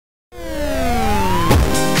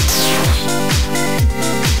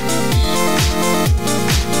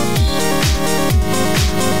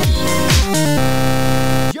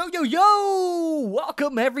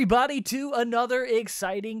everybody, to another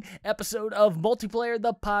exciting episode of Multiplayer,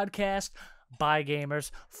 the podcast by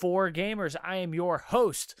gamers for gamers. I am your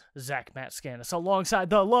host, Zach Matscanis,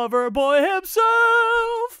 alongside the lover boy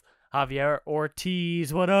himself, Javier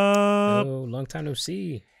Ortiz. What up? Oh, long time no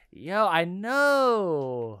see. Yo, I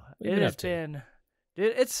know. It has been,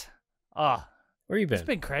 dude. Where you been? It's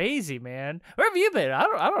been crazy, man. Where have you been? I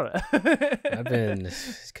don't know. I've been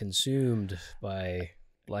consumed by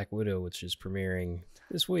Black Widow, which is premiering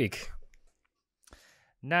this week.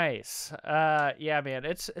 Nice. Yeah, man.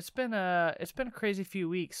 It's been a crazy few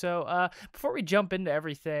weeks. So, before we jump into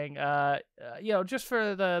everything, just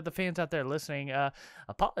for the fans out there listening,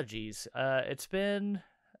 apologies. It's been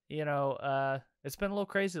a little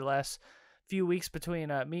crazy the last few weeks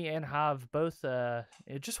between me and Hav, both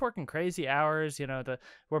just working crazy hours.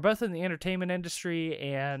 We're both in the entertainment industry,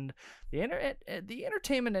 and the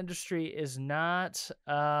entertainment industry is not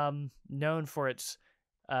known for its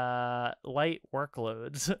light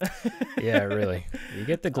workloads. Yeah, really. You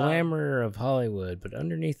get the glamour of Hollywood, but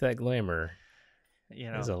underneath that glamour,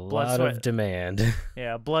 there's a lot of demand.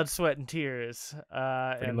 Yeah, blood, sweat, and tears.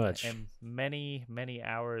 Pretty much. And many, many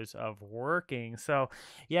hours of working. So,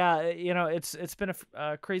 yeah, it's been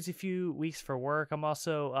a crazy few weeks for work. I'm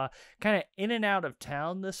also kind of in and out of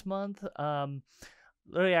town this month.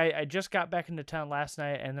 Literally, I just got back into town last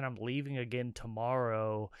night, and then I'm leaving again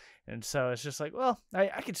tomorrow. And so it's just like, well,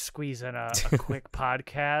 I could squeeze in a quick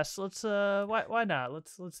podcast. Let's why not?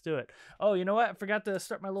 Let's do it. Oh, you know what? I forgot to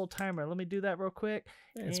start my little timer. Let me do that real quick.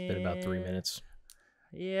 It's been about 3 minutes.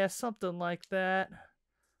 Yeah, something like that.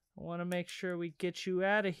 I want to make sure we get you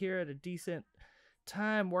out of here at a decent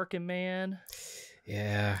time, working man.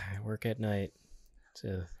 Yeah, I work at night. It's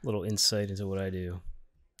a little insight into what I do.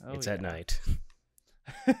 It's at night.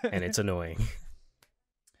 And it's annoying.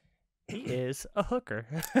 He is a hooker.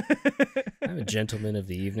 I'm a gentleman of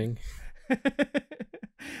the evening.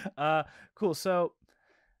 Cool. So,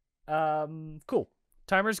 cool.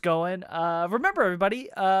 Timer's going. Remember, everybody,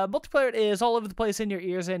 Multiplayer is all over the place in your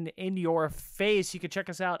ears and in your face. You can check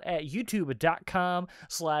us out at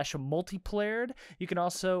youtube.com/multiplayered. You can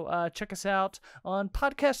also check us out on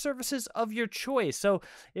podcast services of your choice. So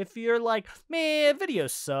if you're like, man, video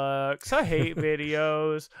sucks, I hate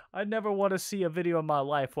videos, I never want to see a video in my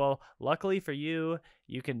life, well, luckily for you,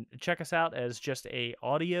 you can check us out as just a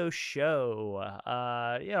audio show.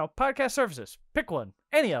 Podcast services. Pick one.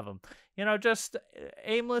 Any of them. Just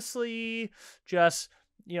aimlessly, go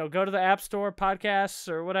to the App Store, podcasts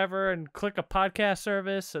or whatever, and click a podcast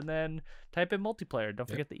service, and then type in Multiplayer. Don't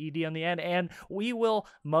forget the ED on the end, and we will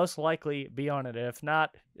most likely be on it. If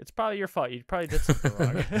not, it's probably your fault. You probably did something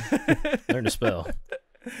wrong. Learn to spell.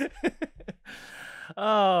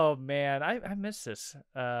 Oh man, I miss this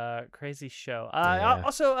crazy show. Yeah.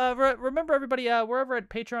 Also, remember everybody, we're over at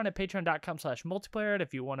Patreon at patreon.com/multiplayer.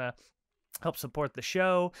 If you want to help support the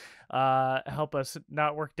show, help us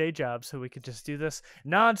not work day jobs so we could just do this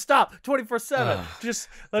nonstop, 24/7. Just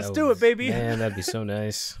let's do it, baby. Man, that'd be so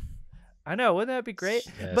nice. I know, wouldn't that be great?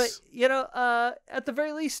 Yes. But at the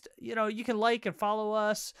very least, you can like and follow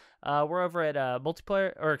us. We're over at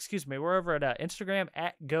Multiplayer, or excuse me, we're over at Instagram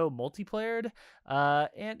at GoMultiplayered.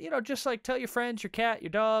 And just like tell your friends, your cat,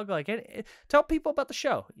 your dog, tell people about the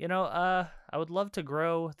show. I would love to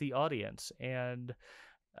grow the audience, and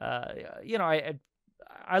I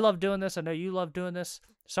love doing this. I know you love doing this.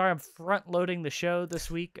 Sorry, I'm front loading the show this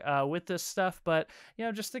week with this stuff, but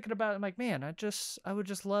just thinking about it, I'm like, man, I would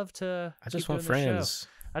just love to. I just want friends.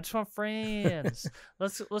 I just want friends.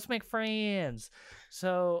 Let's make friends.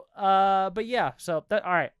 So, but yeah, so that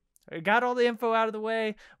all right. We got all the info out of the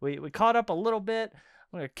way. We caught up a little bit.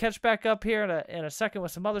 I'm gonna catch back up here in a second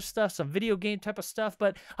with some other stuff, some video game type of stuff.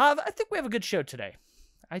 But I think we have a good show today.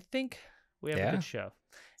 I think we have a good show.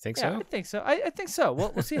 Think so? I think so. I think so.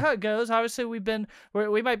 We'll see how it goes. Obviously, we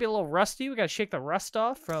might be a little rusty. We got to shake the rust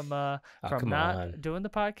off from not doing the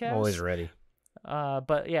podcast. I'm always ready.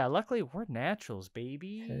 But yeah, luckily we're naturals,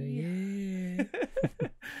 baby. Yeah.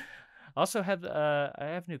 Also I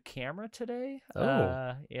have new camera today.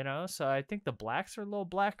 So I think the blacks are a little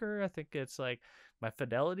blacker. I think it's like my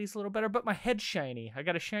fidelity's a little better, but my head's shiny. I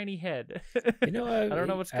got a shiny head. I don't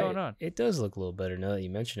know what's going on. It does look a little better now that you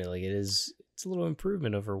mention it. It's a little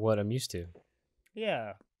improvement over what I'm used to.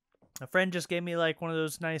 Yeah. A friend just gave me one of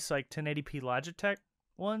those nice 1080p Logitech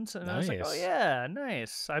ones, and I was like, oh yeah,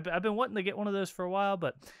 nice. I've been wanting to get one of those for a while,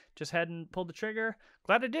 but just hadn't pulled the trigger.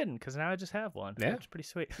 Glad I didn't, because now I just have one. Yeah, it's pretty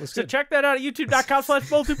sweet. So check that out at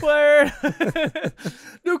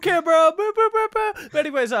youtube.com/multiplayer. New camera. But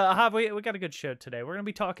anyways, we got a good show today. We're gonna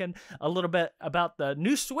be talking a little bit about the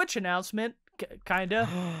new Switch announcement. Kind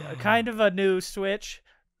of a new Switch.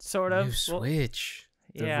 sort of. New Switch.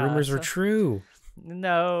 The yeah, rumors were true.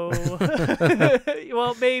 No.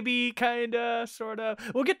 Well, maybe, kinda, sort of.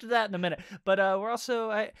 We'll get to that in a minute. But we're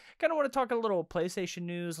also, I kind of want to talk a little PlayStation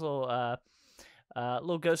news, a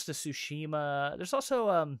little Ghost of Tsushima. There's also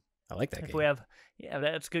I like that if game. we have, yeah,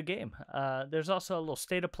 that's a good game. There's also a little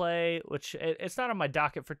State of Play, which it's not on my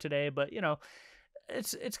docket for today, but you know,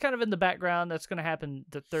 it's kind of in the background. That's going to happen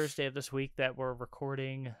the Thursday of this week that we're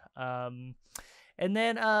recording. And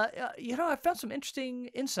then, you know, I found some interesting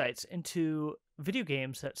insights into video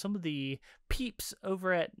games that some of the peeps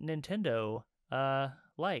over at Nintendo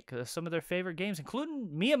like. Some of their favorite games, including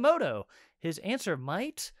Miyamoto. His answer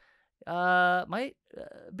might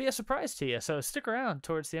be a surprise to you. So stick around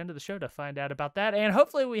towards the end of the show to find out about that. And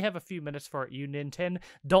hopefully we have a few minutes for you Nintendo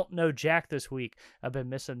Don't Know Jack this week. I've been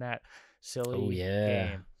missing that silly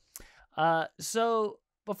game. So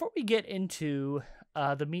before we get into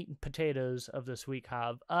the meat and potatoes of this week,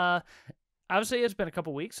 Hav, obviously it's been a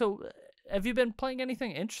couple weeks. So have you been playing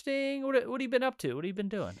anything interesting? What have you been up to? What have you been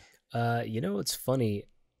doing? You know, it's funny.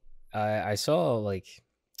 I saw like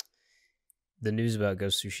the news about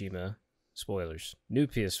Ghost of Tsushima. Spoilers. New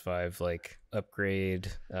PS5 like upgrade,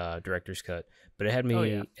 director's cut. But it had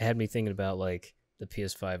me thinking about like the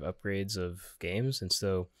PS5 upgrades of games, and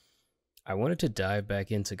so I wanted to dive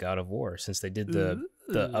back into God of War since they did the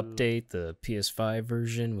update, the PS5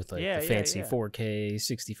 version with like the fancy 4K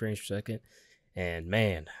 60 frames per second. And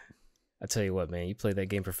man, I tell you what, man, you play that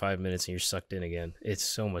game for 5 minutes and you're sucked in again. It's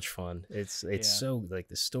so much fun. It's so like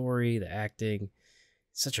the story, the acting.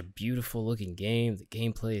 It's such a beautiful looking game. The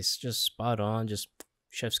gameplay is just spot on, just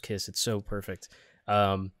chef's kiss. It's so perfect.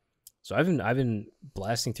 So I've been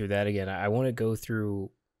blasting through that again. I want to go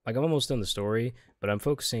through, like, I'm almost done the story, but I'm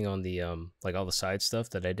focusing on the like all the side stuff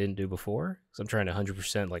that I didn't do before. So I'm trying to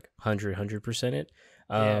 100%, like 100% it.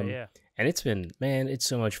 And it's been, man, it's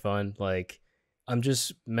so much fun. Like, I'm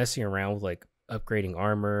just messing around with like upgrading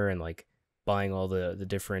armor and like buying all the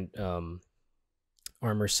different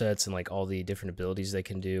armor sets and like all the different abilities they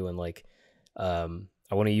can do. And like I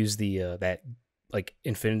want to use the that like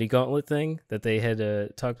Infinity Gauntlet thing that they had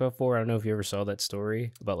talked about before. I don't know if you ever saw that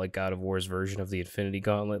story about like God of War's version of the Infinity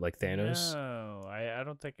Gauntlet, like Thanos. No,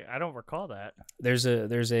 I don't recall that. There's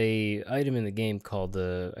a item in the game called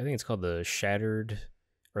I think it's called the Shattered,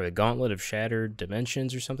 or the Gauntlet of Shattered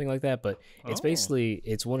Dimensions or something like that. But it's basically,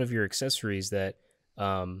 it's one of your accessories that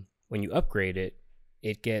when you upgrade it,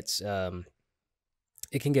 it gets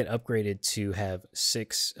it can get upgraded to have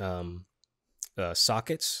 6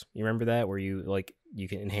 sockets. You remember that, where you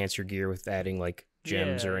can enhance your gear with adding like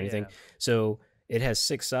gems or anything. So it has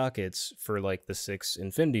 6 sockets for like the 6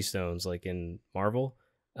 Infinity Stones, like in Marvel.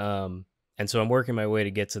 And so I'm working my way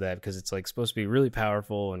to get to that because it's like supposed to be really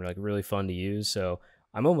powerful and like really fun to use. So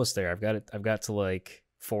I'm almost there. I've got to like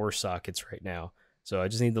 4 sockets right now. So I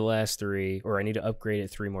just need the last 3, or I need to upgrade it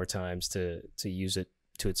 3 more times to use it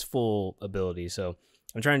to its full ability. So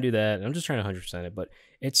I'm trying to do that. I'm just trying to 100% it, but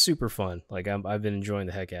it's super fun. Like I've been enjoying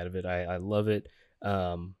the heck out of it. I love it.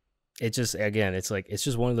 It just, again, it's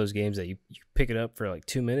just one of those games that you pick it up for like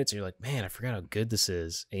 2 minutes and you're like, man, I forgot how good this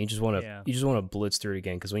is. And you just want to blitz through it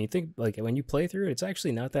again. Cause when you play through it, it's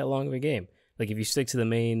actually not that long of a game. Like if you stick to the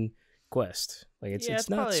main quest, like it's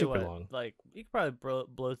not super long. Like you could probably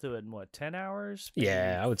blow through it in 10 hours?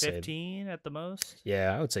 Yeah, I would 15 at the most.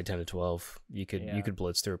 Yeah, I would say 10 to 12. You could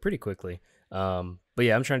blitz through it pretty quickly. But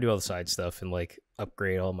yeah, I'm trying to do all the side stuff and like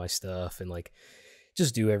upgrade all my stuff and like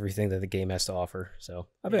just do everything that the game has to offer. So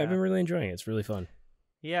I've been really enjoying it. It's really fun.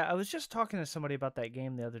 Yeah, I was just talking to somebody about that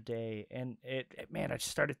game the other day, and man, I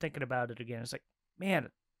just started thinking about it again. It's like, man,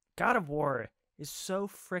 God of War is so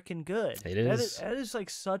freaking good. It is. That is like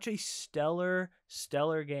such a stellar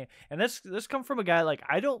game. And this come from a guy, like,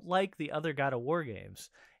 I don't like the other God of War games.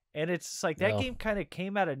 And it's like that game kind of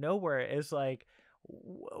came out of nowhere. It's like,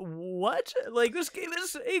 what? Like, this game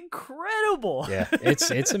is incredible. Yeah,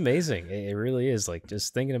 it's amazing. It really is. Like,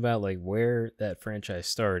 just thinking about like where that franchise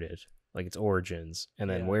started, like its origins, and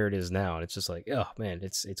then where it is now, and it's just like, oh man,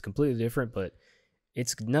 it's completely different, but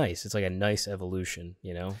it's nice. It's like a nice evolution,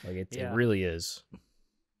 you know? Like it really is.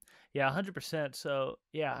 Yeah, 100%. So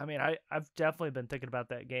yeah, I mean, I've definitely been thinking about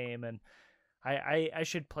that game, and I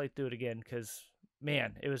should play through it again because,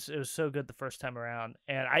 man, it was so good the first time around,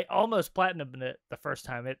 and I almost platinumed it the first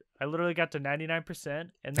time. I literally got to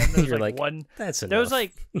 99%, and then there was like one. That's enough. There was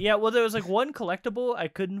like there was like one collectible I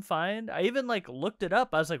couldn't find. I even like looked it up.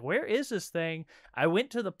 I was like, where is this thing? I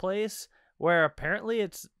went to the place where apparently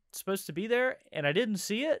it's supposed to be there, and I didn't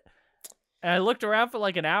see it. And I looked around for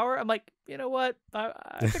like an hour. I'm like, you know what?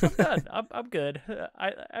 I think I'm done. I'm good.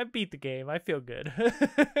 I beat the game. I feel good.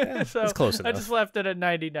 Yeah, So it's close I enough. just left it at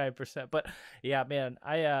 99%. But yeah, man,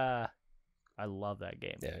 I love that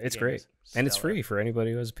game. Yeah, The it's game great. is And it's stellar, free for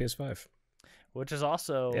anybody who has a PS5. which is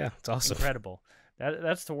also Yeah, it's awesome. incredible.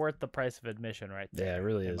 That's worth the price of admission right there. Yeah, it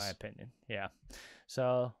really in is. my opinion. Yeah.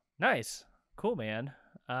 So nice, cool, man.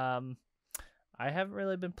 I haven't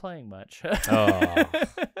really been playing much. Oh.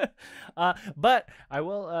 But I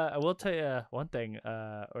will tell you one thing,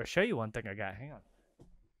 or show you one thing I got. Hang on.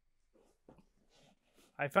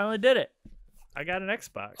 I finally did it. I got an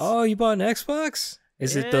Xbox. Oh, you bought an Xbox?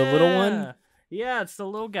 Is it the little one? Yeah, it's the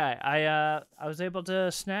little guy. I was able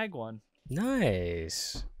to snag one.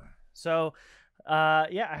 Nice. So,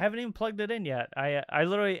 yeah, I haven't even plugged it in yet.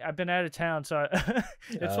 I've been out of town, so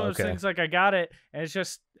it's one of those things like I got it, and it's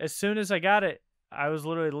just as soon as I got it, I was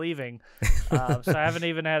literally leaving, so I haven't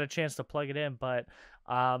even had a chance to plug it in. But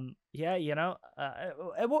yeah, you know,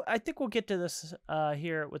 I think we'll get to this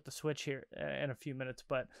here with the Switch here in a few minutes.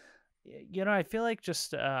 But you know, I feel like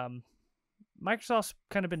just Microsoft's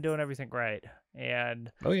kind of been doing everything right,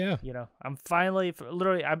 and oh yeah, you know, I'm finally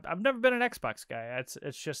literally I've never been an Xbox guy.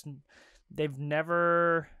 It's just they've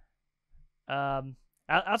never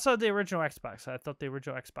outside the original Xbox. I thought the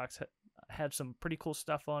original Xbox had some pretty cool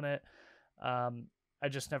stuff on it. I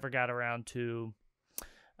just never got around to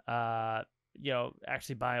you know,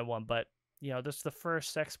 actually buying one. But you know, this is the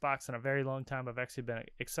first Xbox in a very long time I've actually been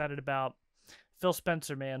excited about. Phil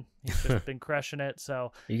Spencer, man, he's just been crushing it.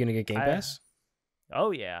 So are you gonna get Game Pass? Oh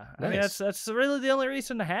yeah, Nice. I mean that's really the only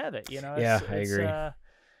reason to have it. You know, I agree.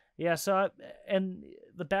 Yeah, so and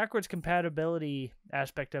the backwards compatibility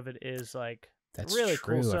aspect of it is like That's really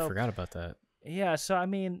true. cool. So, I forgot about that. yeah, so I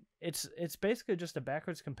mean, it's basically just a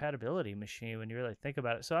backwards compatibility machine when you really think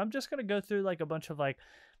about it. So I'm just gonna go through like a bunch of like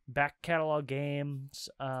back catalog games.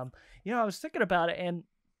 You know, I was thinking about it, and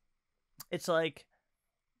it's like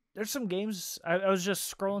there's some games. I was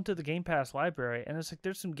just scrolling through the Game Pass library, and it's like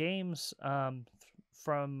there's some games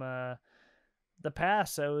from the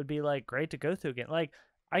past that would be like great to go through again. Like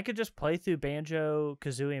I could just play through Banjo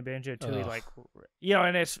Kazooie and Banjo Tooie, like, you know,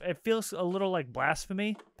 and it feels a little like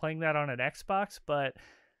blasphemy playing that on an Xbox, but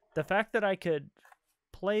the fact that I could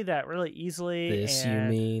play that really easily. This you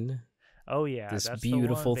mean? Oh yeah, this that's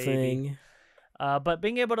beautiful the one, baby. thing. But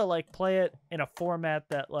being able to like play it in a format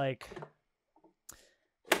that like,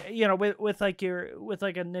 you know, with like a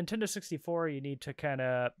Nintendo 64, you need to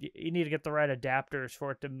get the right adapters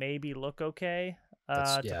for it to maybe look okay.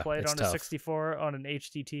 To play it on a 64 on an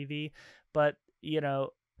HD TV, but you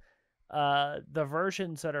know, the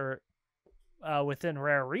versions that are within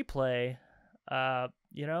Rare Replay,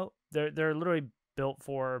 you know, they're literally built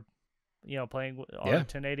for, you know, playing on a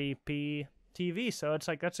 1080p TV. So it's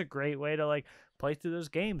like that's a great way to like play through those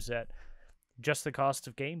games at just the cost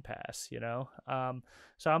of Game Pass, you know.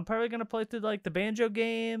 So I'm probably gonna play through like the Banjo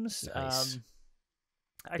games. Nice.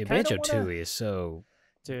 Banjo Tooie is so.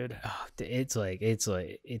 Dude,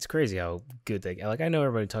 it's crazy how good they like. I know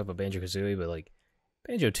everybody talk about Banjo Kazooie, but like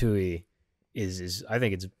Banjo Tooie is I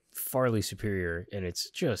think it's farly superior, and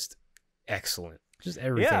it's just excellent. Just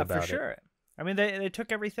everything about it. Yeah, for sure. I mean, they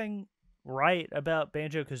took everything right about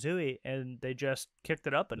Banjo Kazooie, and they just kicked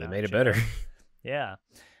it up a notch. They made it better. Yeah.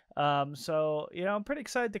 So you know, I'm pretty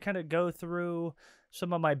excited to kind of go through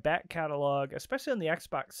some of my back catalog, especially on the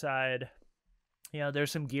Xbox side. You know,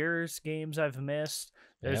 there's some Gears games I've missed.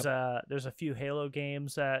 There's a few Halo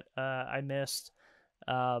games that I missed.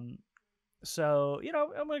 So, you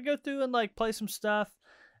know, I'm going to go through and like play some stuff.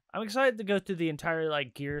 I'm excited to go through the entire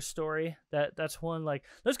like Gears story. That's one, like,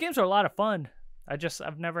 those games are a lot of fun.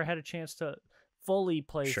 I've never had a chance to fully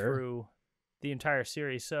play through the entire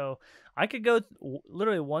series. So I could go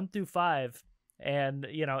literally 1 through 5, and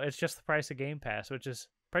you know, it's just the price of Game Pass, which is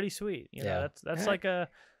pretty sweet. You know, that's like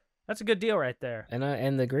that's a good deal right there.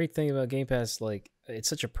 And the great thing about Game Pass, like, it's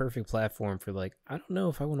such a perfect platform for like, I don't know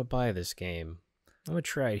if I want to buy this game. I'm gonna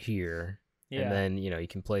try it here. Yeah. And then, you know, you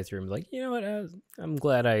can play through and be like, you know what, I'm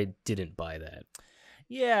glad I didn't buy that.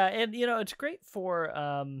 Yeah, and you know, it's great for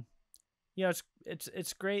you know,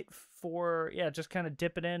 it's great for just kind of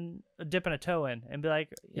dipping a toe in and be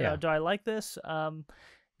like, you know, do I like this? You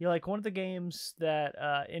know, like one of the games that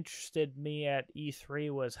interested me at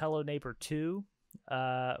E3 was Hello Neighbor 2,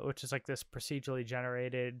 which is like this procedurally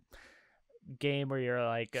generated game where you're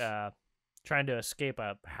like trying to escape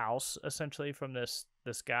a house essentially from this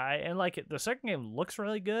guy, and like the second game looks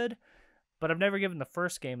really good, but I've never given the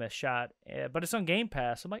first game a shot. But it's on Game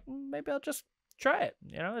Pass. I'm like, maybe I'll just try it.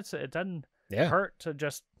 You know, it doesn't hurt to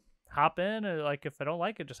just hop in, and like if I don't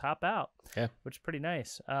like it, just hop out. Yeah, which is pretty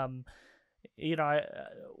nice.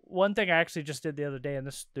 one thing I actually just did the other day, and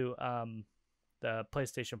this through the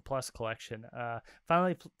PlayStation Plus collection.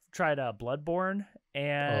 Finally tried Bloodborne,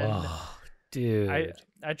 and Oh, dude.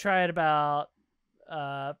 I tried about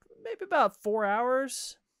maybe about 4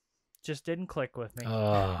 hours. Just didn't click with me.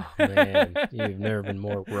 Oh man, you've never been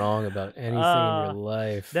more wrong about anything in your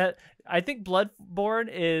life. That I think Bloodborne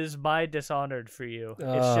is my Dishonored for you.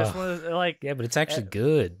 It's just one of the, yeah, but it's actually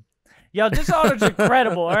good. Yo, Dishonored's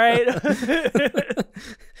incredible, all right?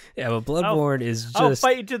 Yeah, but Bloodborne is just... I'll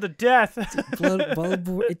fight you to the death.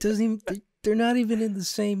 Bloodborne, it doesn't even... They're not even in the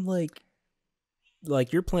same, like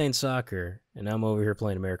you're playing soccer, and I'm over here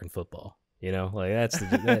playing American football. You know? Like, that's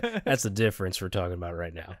the difference we're talking about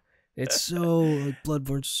right now. It's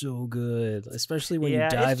Bloodborne's so good. Especially when you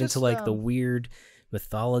dive into, like, the weird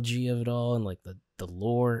mythology of it all, and, like, the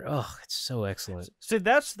lore. Oh, it's so excellent. See,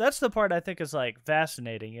 that's the part I think is like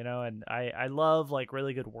fascinating, and I love like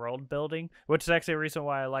really good world building, which is actually a reason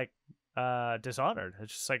why I like Dishonored.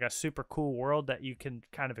 It's just like a super cool world that you can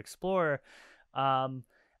kind of explore. I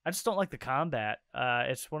just don't like the combat.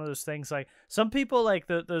 It's one of those things, like some people like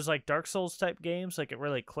those like Dark Souls type games, like it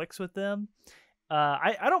really clicks with them.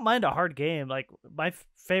 I don't mind a hard game. Like my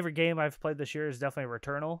favorite game I've played this year is definitely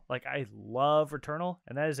Returnal. Like I love Returnal,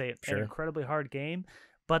 and that is an incredibly hard game.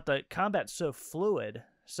 But the combat's so fluid,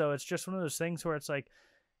 so it's just one of those things where it's like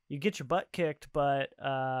you get your butt kicked, but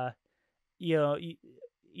you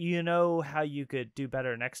know how you could do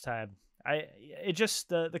better next time.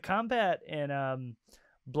 The combat in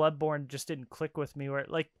Bloodborne just didn't click with me. Where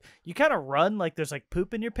like you kind of run like there's like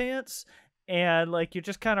poop in your pants. And like you're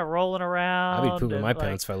just kind of rolling around. I'd be pooping my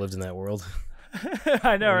pants if I lived in that world.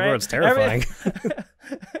 I know, right? It's terrifying.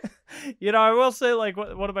 I will say like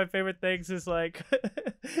one of my favorite things is like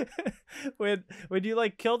when you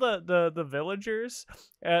like kill the villagers,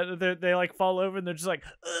 and they like fall over and they're just like,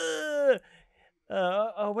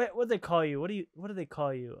 wait, what do they call you? What do they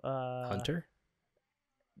call you? Hunter?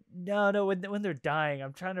 No, when they're dying,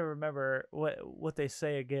 I'm trying to remember what they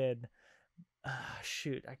say again.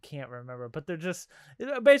 Shoot, I can't remember, but they're just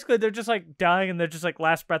like dying, and they're just like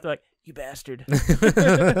last breath. They're like, "You bastard." That's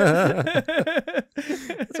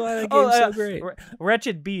why that game's so great.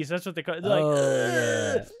 Wretched beast. That's what they call it.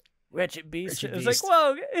 They're like, wretched beast. It's like,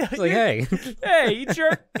 whoa. It's like, hey, hey, you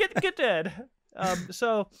jerk, get dead.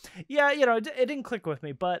 So yeah, it didn't click with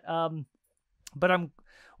me, but I'm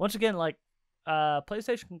once again like,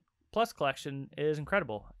 PlayStation Plus collection is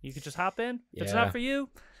incredible. You could just hop in. If it's not for you,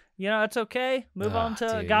 it's okay. Move on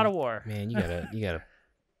to God of War. Man, you gotta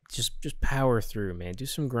just power through, man. Do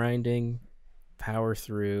some grinding, power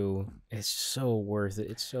through. It's so worth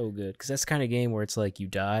it. It's so good, because that's the kind of game where it's like you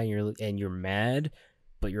die and you're mad,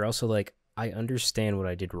 but you're also like, I understand what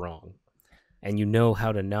I did wrong, and you know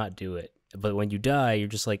how to not do it. But when you die, you're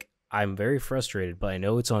just like, I'm very frustrated, but I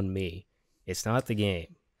know it's on me. It's not the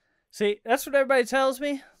game. See, that's what everybody tells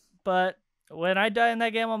me, but when I die in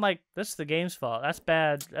that game, I'm like, this is the game's fault. That's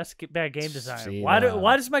bad. That's bad game design. See, why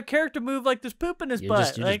does my character move like there's poop in his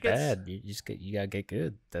butt? You're just bad. You gotta get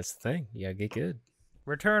good. That's the thing. You gotta get good.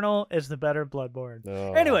 Returnal is the better Bloodborne.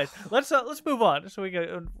 Oh. Anyways, let's move on so we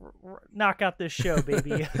can knock out this show,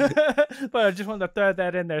 baby. But I just wanted to throw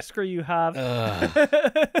that in there. Screw you, Hav.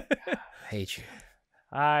 Hate you.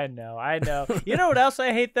 I know. You know what else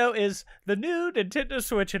I hate, though, is the new Nintendo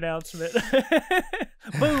Switch announcement.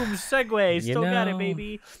 Boom, segue. Still got it,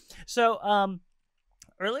 baby. So,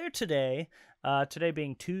 earlier today, today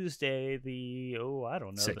being Tuesday, the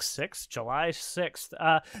 6th, July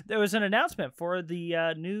 6th, there was an announcement for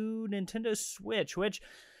the new Nintendo Switch, which,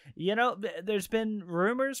 there's been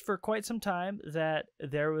rumors for quite some time that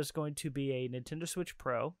there was going to be a Nintendo Switch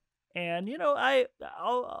Pro. And,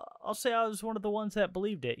 I'll say I was one of the ones that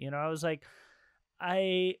believed it. I was like,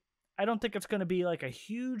 I don't think it's going to be like a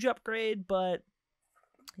huge upgrade, but,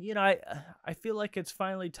 I feel like it's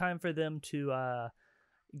finally time for them to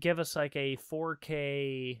give us like a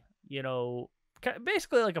 4K,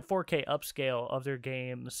 basically like a 4K upscale of their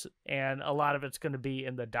games. And a lot of it's going to be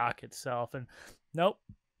in the dock itself. And nope,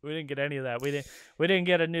 we didn't get any of that. We didn't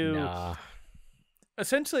get a new. Nah.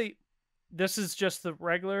 Essentially, this is just the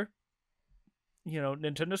regular,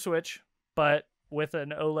 Nintendo Switch, but with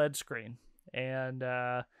an OLED screen. And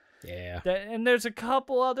and there's a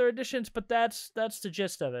couple other additions, but that's the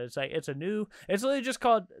gist of it. It's like it's literally just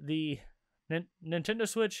called the Nintendo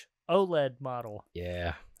Switch OLED model.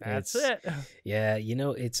 Yeah, that's it. Yeah,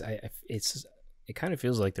 it kind of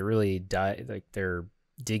feels like they're really they're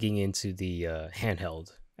digging into the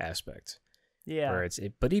handheld aspect. Yeah,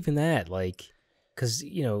 but even that, like, because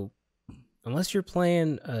unless you're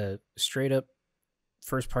playing a straight up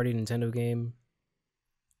first party Nintendo game,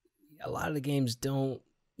 a lot of the games don't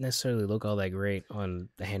necessarily look all that great on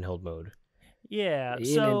the handheld mode. Yeah, And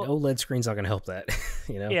so an OLED screen's not going to help that,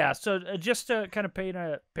 you know? yeah, so just to kind of paint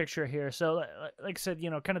a picture here. So like I said,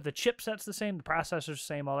 kind of the chipset's the same, the processor's the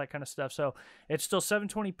same, all that kind of stuff. So it's still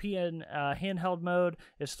 720p in handheld mode.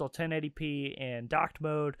 It's still 1080p in docked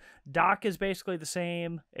mode. Dock is basically the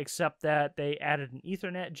same, except that they added an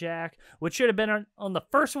Ethernet jack, which should have been on the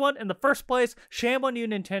first one in the first place. Shame on you,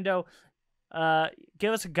 Nintendo.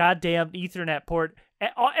 Give us a goddamn Ethernet port.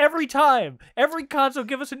 Every time, every console,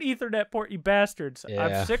 give us an Ethernet port, you bastards. Yeah.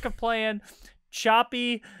 I'm sick of playing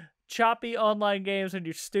choppy online games and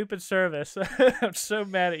your stupid service. I'm so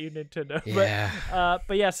mad at you, Nintendo. Yeah.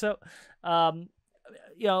 But yeah, so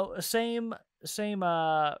same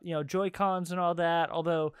Joy-Cons and all that.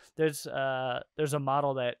 Although there's a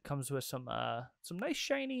model that comes with some nice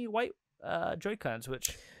shiny white Joy-Cons,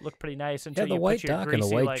 which look pretty nice until the you white put your dock greasy,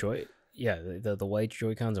 and the white like, Joy. Yeah, the white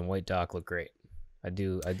Joy-Cons and white dock look great.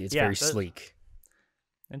 It's Yeah, very sleek.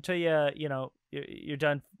 until you're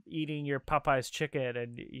done eating your Popeye's chicken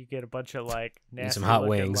and you get a bunch of like You nasty get some hot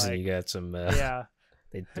looking, wings like, and you got some. yeah,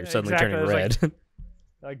 They're suddenly Exactly, turning it's red.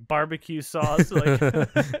 like barbecue sauce, like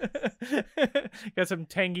got some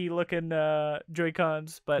tangy looking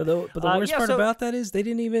Joy-Cons. But the worst part so, about that is they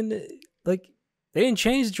didn't even they didn't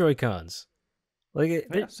change the Joy-Cons. Like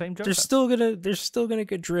same they're Joy-Cons. still gonna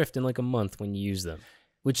get drift in like a month when you use them,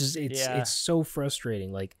 which is it's so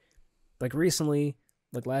frustrating. Like recently,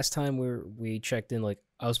 like last time we checked in, like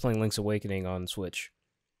I was playing Link's Awakening on Switch,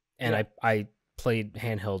 and I played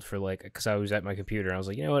handheld for like, because I was at my computer and I was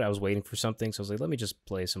like, you know what, I was waiting for something, so I was like, let me just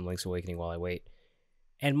play some Link's Awakening while I wait.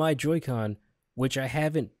 And my Joy-Con, which I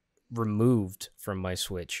haven't removed from my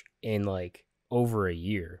Switch in like over a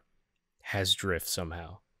year, has drift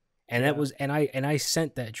somehow. And that was and I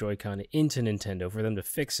sent that Joy-Con into Nintendo for them to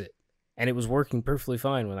fix it. And it was working perfectly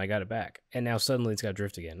fine when I got it back. And now suddenly it's got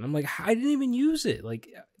drift again. And I'm like, I didn't even use it. Like,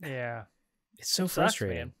 yeah, it's so sucks,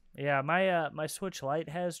 frustrating. man. Yeah, my Switch Lite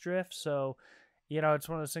has drift, so it's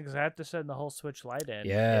one of those things I have to send the whole Switch Lite in.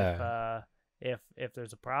 Yeah. If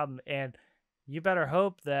there's a problem, and you better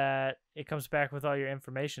hope that it comes back with all your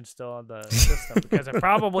information still on the system, because it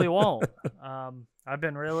probably won't. I've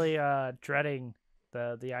been really dreading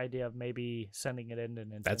the idea of maybe sending it into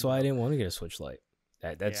Nintendo. That's why I didn't want to get a Switch Lite.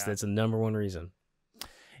 That's the number one reason.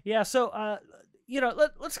 Yeah, so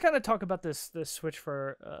let's kind of talk about this Switch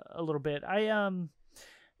for a little bit.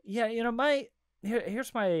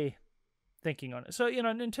 Here's my thinking on it. So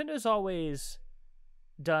Nintendo's always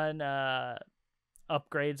done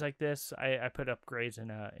upgrades like this. I put upgrades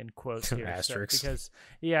in quotes here, asterisks, because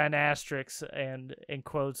and asterisks and in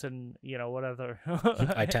quotes, and what other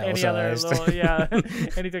italicized, any other little,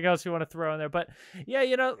 anything else you want to throw in there. But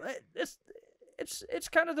it's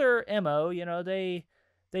kind of their MO. They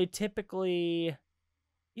typically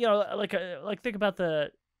like think about the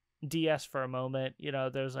DS for a moment.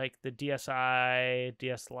 There's like the DSi,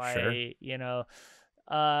 DS Lite. Sure.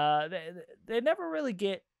 They never really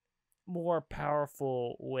get more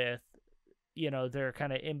powerful with their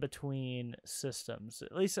kind of in between systems.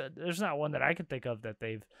 At least there's not one that I can think of that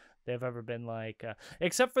they've ever been like,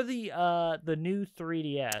 except for the new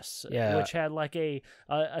 3DS, which had like a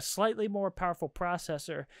slightly more powerful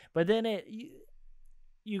processor, but then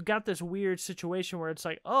you got this weird situation where it's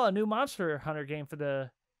like, oh, a new Monster Hunter game for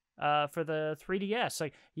the 3DS.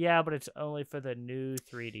 Like, yeah, but it's only for the new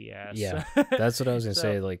 3DS. Yeah, that's what I was gonna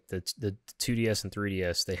say. Like the 2DS and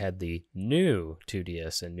 3DS, they had the new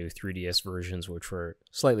 2DS and new 3DS versions, which were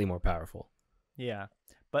slightly more powerful. Yeah,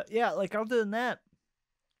 but like other than that,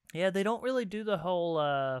 they don't really do the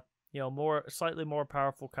whole slightly more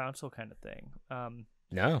powerful console kind of thing.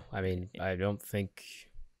 No, I mean, I don't think.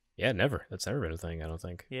 Yeah, never. That's never been a thing, I don't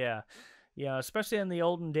think. Yeah, especially in the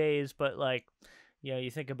olden days. But like,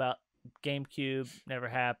 you think about GameCube, never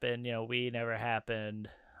happened. Wii never happened.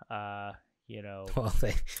 Well,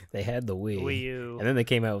 they had the Wii U, and then they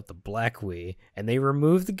came out with the Black Wii, and they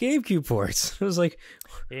removed the GameCube ports. It was like,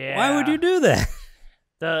 why would you do that?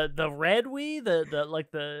 The red Wii, there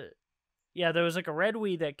was like a red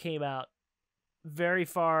Wii that came out very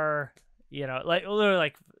far. Like literally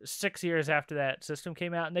like 6 years after that system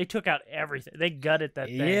came out, and they took out everything. They gutted that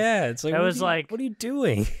thing. Yeah, it's like, what are you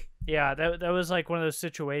doing? Yeah, that was like one of those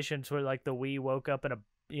situations where like the Wii woke up in a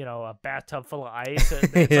bathtub full of ice, and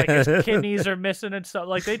it's like his kidneys are missing and stuff.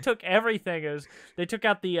 Like they took everything. They took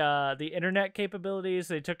out the internet capabilities.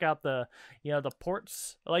 They took out the the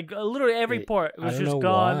ports. Like literally every port was just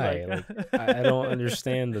gone. Why. Like, I don't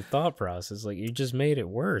understand the thought process. Like, you just made it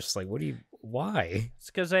worse. Like, Why? It's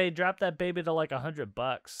because they dropped that baby to like $100.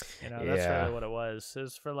 That's Yeah. really what it was. It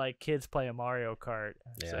was for like kids playing Mario Kart.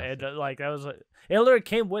 So Yeah. like that was it. Literally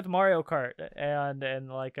came with Mario Kart and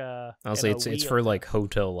like Honestly, and a it's Wii for on like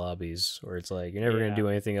hotel lobbies where it's like you're never gonna Yeah. do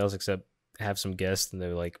anything else except have some guests and they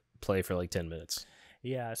like play for like 10 minutes.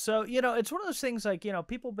 Yeah, so it's one of those things like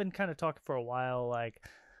people have been kind of talking for a while, like,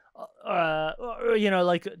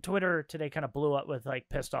 like Twitter today kind of blew up with like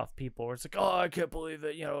pissed off people. Where it's like, oh, I can't believe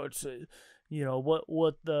it, it's,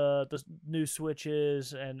 what the new Switch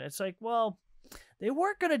is, and it's like, well, they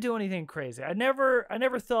weren't gonna do anything crazy. I never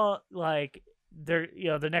thought like they're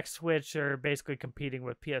the next Switch are basically competing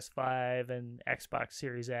with PS5 and Xbox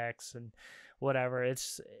Series X and whatever.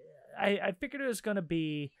 I figured it was gonna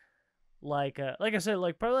be like I said,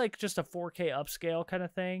 like probably like just a 4K upscale kind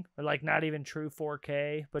of thing, or like not even true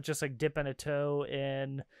 4K, but just like dipping a toe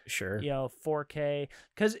in Sure. 4K.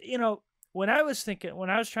 Because when I was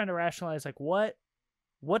trying to rationalize like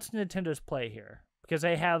what's Nintendo's play here, because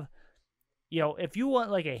they have if you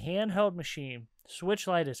want like a handheld machine, Switch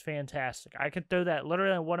Lite is fantastic. I could throw that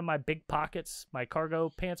literally in one of my big pockets, my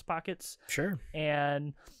cargo pants pockets. Sure.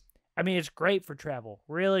 And I mean, it's great for travel,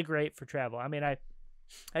 really great for travel. I mean, I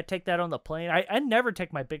take that on the plane. I never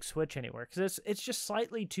take my big Switch anywhere because it's just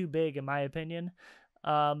slightly too big in my opinion.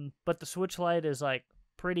 But the Switch Lite is like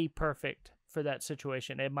pretty perfect for that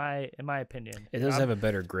situation in my opinion. It does have a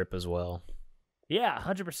better grip as well. Yeah,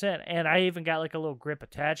 100%. And I even got like a little grip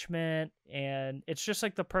attachment, and it's just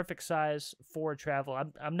like the perfect size for travel.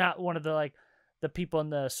 I'm not one of the people in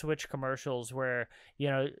the Switch commercials where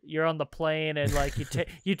you're on the plane and like you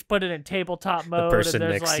put it in tabletop mode. The person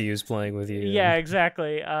and next to you is playing with you. Yeah,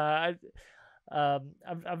 exactly. I've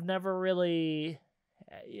never really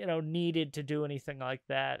needed to do anything like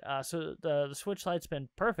that. So the Switch Lite's been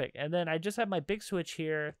perfect. And then I just have my big Switch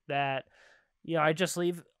here that I just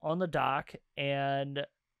leave on the dock, and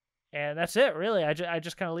that's it really. I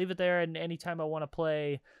just kind of leave it there, and anytime I want to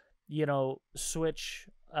play Switch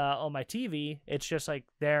on my TV, it's just like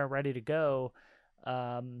there ready to go.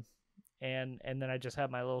 And then I just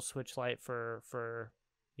have my little Switch Lite for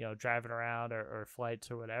driving around or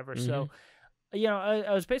flights or whatever. Mm-hmm. So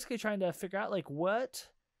I was basically trying to figure out like what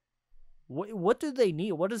do they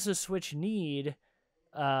need? What does the Switch need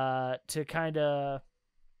to kind of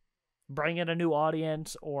bring in a new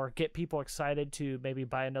audience or get people excited to maybe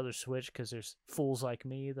buy another Switch, because there's fools like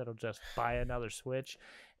me that'll just buy another Switch.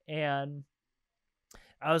 And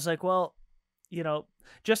I was like, well,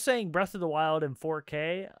 just saying Breath of the Wild in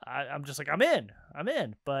 4K, I'm just like, I'm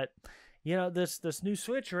in. But this new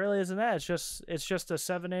Switch really isn't that. It's just a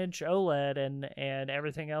 7-inch OLED, and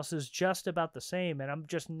everything else is just about the same, and I'm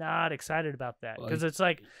just not excited about that, because it's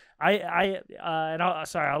like I'll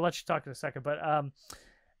let you talk in a second, but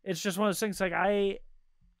it's just one of those things like I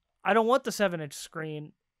don't want the 7-inch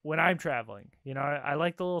screen when I'm traveling. I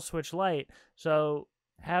like the little Switch Lite, so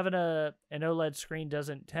having an OLED screen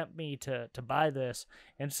doesn't tempt me to buy this.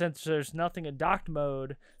 And since there's nothing in docked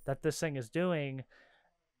mode that this thing is doing,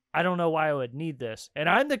 I don't know why I would need this. And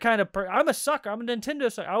I'm the kind of I'm a sucker. I'm a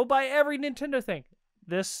Nintendo sucker. I will buy every Nintendo thing.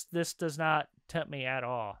 This does not tempt me at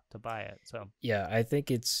all to buy it. So yeah, I think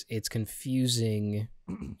it's confusing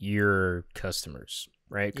your customers,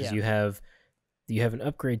 right? Because you have an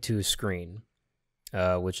upgrade to a screen,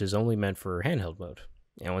 which is only meant for handheld mode.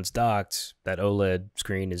 And once docked, that OLED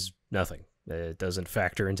screen is nothing. It doesn't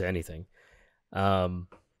factor into anything.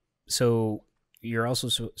 So you're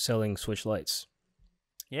also selling Switch Lites.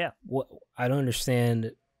 Yeah. What I don't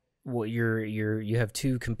understand what you have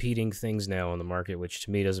two competing things now on the market, which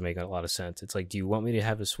to me doesn't make a lot of sense. It's like, do you want me to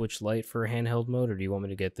have a Switch Lite for handheld mode, or do you want me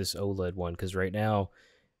to get this OLED one? Because right now,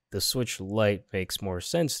 the Switch Lite makes more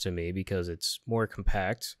sense to me because it's more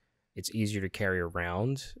compact, it's easier to carry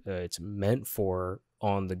around, it's meant for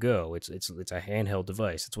on the go. It's a handheld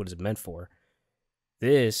device. That's what it's meant for.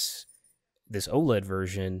 This OLED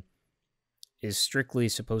version is strictly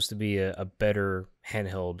supposed to be a better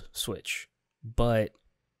handheld Switch, but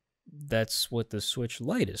that's what the Switch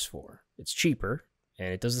Lite is for. It's cheaper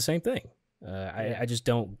and it does the same thing. I just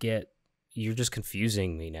don't get. You're just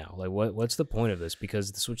confusing me now. Like, what's the point of this?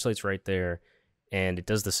 Because the Switch Lite's right there, and it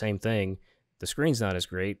does the same thing. The screen's not as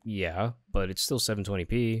great, yeah, but it's still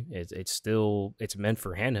 720p. It's meant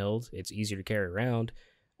for handheld. It's easier to carry around.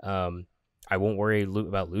 I won't worry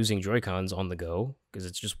about losing Joy-Cons on the go because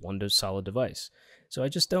it's just one solid device. So I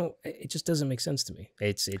just don't. It just doesn't make sense to me.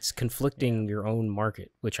 It's conflicting your own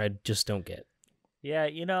market, which I just don't get. Yeah,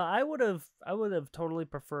 I would have totally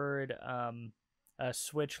preferred a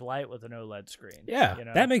Switch Lite with an OLED screen. Yeah,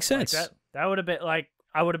 that makes sense. Like that would have been like,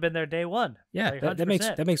 I would have been there day one. Yeah, like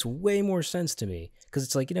that makes way more sense to me, because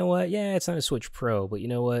it's like, you know what? Yeah, it's not a Switch Pro, but you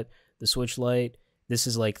know what? The Switch Lite, this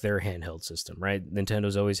is like their handheld system, right?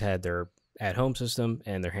 Nintendo's always had their at-home system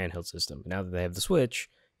and their handheld system. Now that they have the Switch,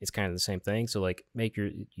 it's kind of the same thing. So like,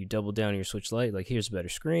 you double down on your Switch Lite. Like, here's a better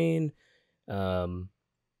screen.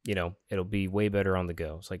 You know, it'll be way better on the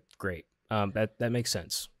go. It's like, great. That makes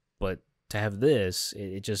sense. But to have this,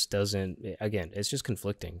 it just doesn't. Again, it's just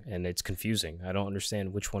conflicting and it's confusing. I don't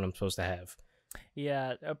understand which one I'm supposed to have.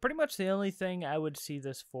 Yeah, pretty much the only thing I would see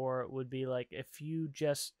this for would be like if you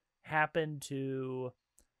just happen to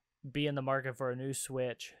be in the market for a new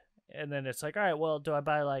Switch, and then it's like, all right, well, do I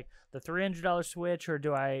buy like the $300 Switch, or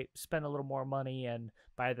do I spend a little more money and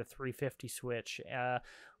buy the $350 Switch?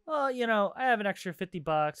 Well, you know, I have an extra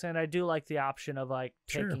 $50, and I do like the option of like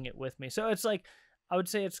taking it with me. So it's like, I would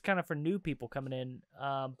say it's kind of for new people coming in.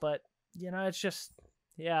 But you know, it's just,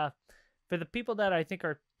 yeah, for the people that I think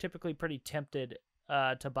are typically pretty tempted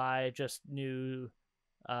to buy just new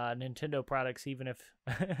Nintendo products, even if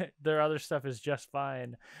their other stuff is just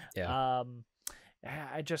fine. Yeah. I'm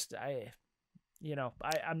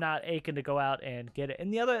not aching to go out and get it.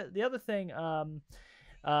 And the other thing,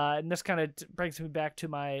 and this kind of brings me back to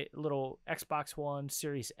my little Xbox One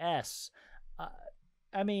Series S.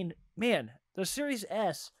 I mean, man, the Series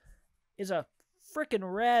S is a freaking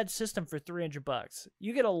rad system for $300.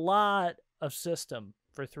 You get a lot of system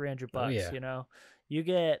for $300. Oh, yeah. You know, you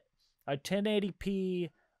get a 1080p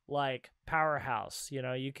like powerhouse. You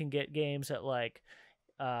know, you can get games at like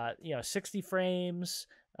 60 frames.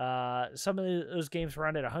 Some of those games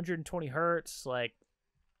run at 120 hertz. Like,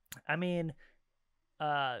 I mean,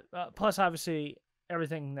 plus obviously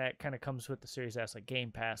everything that kind of comes with the Series S, like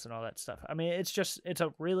Game Pass and all that stuff. I mean, it's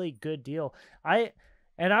a really good deal.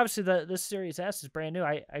 And obviously this Series S is brand new.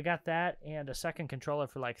 I got that and a second controller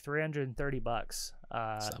for like $330. It's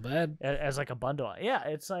not bad. As like a bundle. Yeah,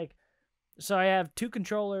 it's like, so I have two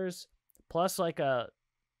controllers plus like a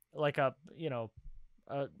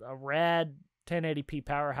rad 1080p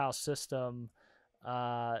powerhouse system,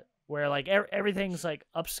 where like everything's like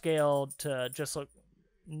upscaled to just look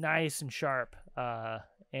nice and sharp.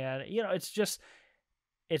 And you know,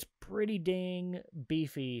 it's pretty dang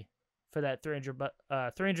beefy for that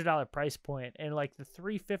 $300 price point, and like the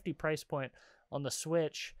 $350 price point on the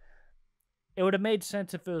Switch. It would have made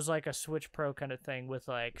sense if it was like a Switch Pro kind of thing with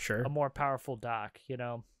like a more powerful dock, you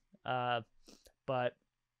know. But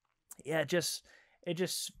yeah, it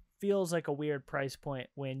just feels like a weird price point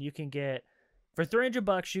when you can get, for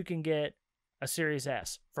 $300 you can get a Series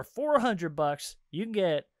S. For $400 you can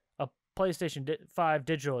get a PlayStation 5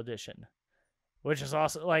 Digital Edition, which is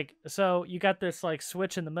awesome. Like, so you got this like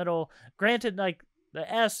Switch in the middle. Granted, like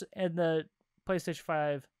the S and the PlayStation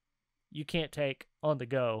 5 you can't take on the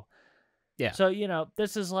go. Yeah. So, you know,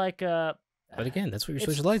 this is like but again, that's what your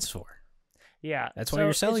Switch Lite's for. Yeah. That's why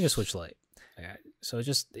you're selling a Switch Lite. So it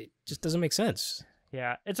just doesn't make sense.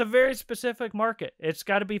 Yeah, it's a very specific market. It's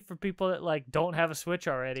got to be for people that like don't have a Switch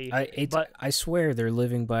already. I swear they're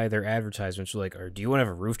living by their advertisements. Like, or do you want to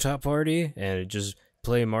have a rooftop party and just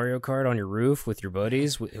play Mario Kart on your roof with your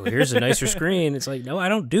buddies? Here's a nicer screen. It's like, no, I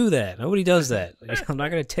don't do that. Nobody does that. Like, I'm not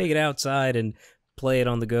gonna take it outside and play it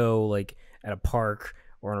on the go, like at a park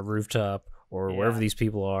or on a rooftop or wherever these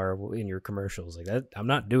people are in your commercials. Like that, I'm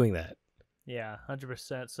not doing that. Yeah,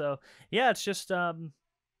 100%. So yeah, it's just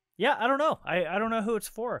yeah, I don't know. I don't know who it's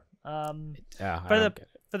for. For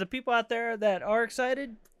the people out there that are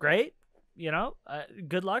excited, great. You know,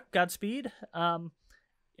 good luck, Godspeed.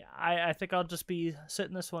 I think I'll just be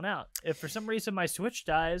sitting this one out. If for some reason my Switch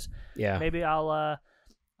dies, maybe I'll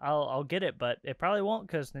get it, but it probably won't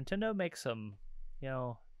because Nintendo makes some, you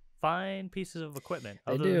know, fine pieces of equipment.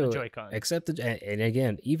 They other do, than the Joy-Con. Except and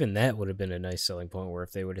again, even that would have been a nice selling point where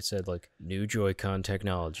if they would have said like new Joy-Con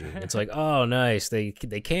technology, it's like, oh, nice. They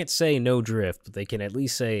can't say no drift, but they can at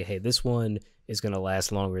least say, hey, this one is gonna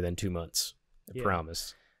last longer than 2 months. I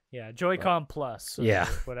promise. Yeah, Joy-Con Plus. Or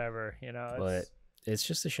whatever, you know. But it's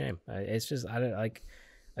just a shame. It's just I don't like.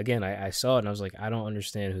 Again, I saw it and I was like, I don't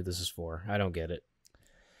understand who this is for. I don't get it.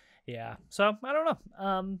 Yeah. So I don't know.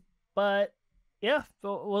 But yeah,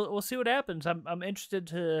 we'll see what happens. I'm interested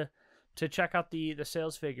to check out the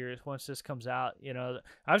sales figures once this comes out. You know,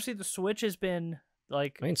 obviously the Switch has been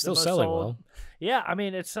like, I mean, still selling well. Yeah, I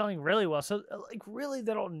mean, it's selling really well. So like, really,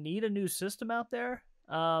 they don't need a new system out there.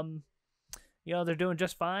 You know, they're doing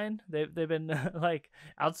just fine. They've been like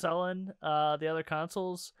outselling the other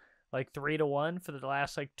consoles like 3-1 for the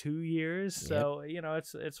last like 2 years. So you know,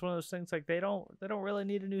 it's one of those things like they don't really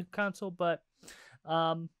need a new console, but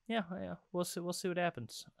yeah, we'll see what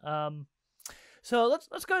happens. So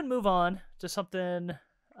let's go ahead and move on to something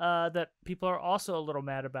that people are also a little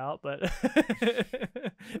mad about, but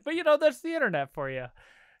but you know, that's the internet for you.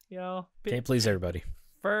 You know, Can't please everybody.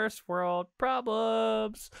 first world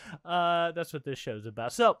problems. That's what this show's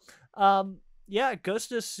about. So, yeah,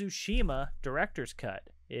 Ghost of Tsushima director's cut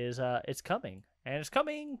is it's coming, and it's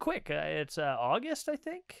coming quick. It's August, I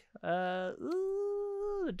think.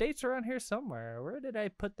 Ooh, the date's around here somewhere. Where did I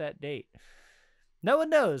put that date? No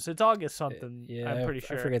one knows. It's August something. Yeah, I'm pretty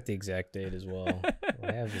sure. I forget the exact date as well.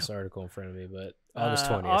 I have this article in front of me, but August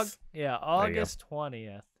 20th. Yeah, August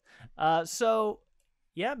 20th. So,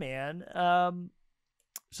 yeah, man.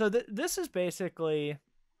 So this is basically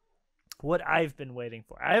what I've been waiting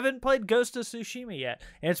for. I haven't played Ghost of Tsushima yet,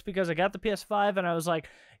 and it's because I got the PS5 and I was like,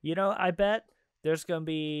 you know, I bet there's going to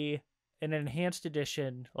be an enhanced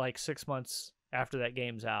edition like 6 months after that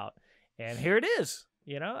game's out. And here it is.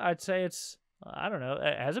 You know, I'd say it's, I don't know,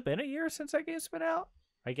 has it been a year since that game's been out?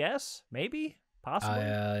 I guess, maybe, possibly.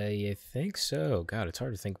 I think so. God, it's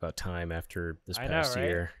hard to think about time after this past right?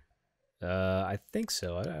 year. I think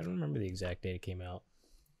so. I don't remember the exact date it came out.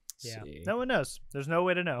 Yeah, See. no one knows. There's no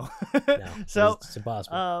way to know. No, So it's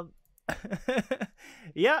impossible.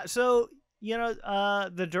 Yeah, so you know,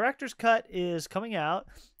 the director's cut is coming out.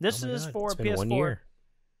 This is God, for it's been PS4. 1 year.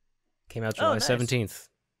 Came out July nice. 17th.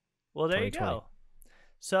 Well, there you 2020. go.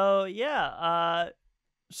 So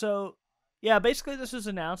yeah, basically this was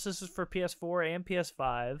announced. This is for PS4 and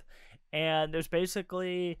PS5, and there's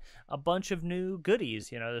basically a bunch of new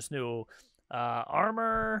goodies. You know, there's new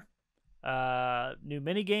armor, new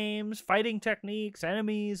mini games, fighting techniques,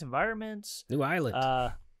 enemies, environments, New island.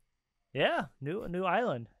 yeah, new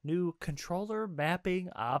island, new controller mapping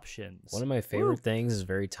options. One of my favorite things is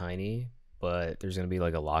very tiny, but there's going to be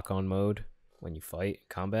like a lock-on mode when you fight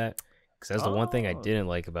combat. Because that's the one thing I didn't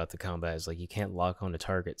like about the combat is like you can't lock onto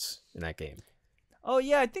targets in that game. Oh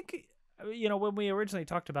yeah, I think, you know, when we originally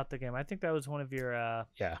talked about the game, I think that was one of your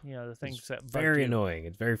Yeah, you know, the things it's that bugged very you. annoying.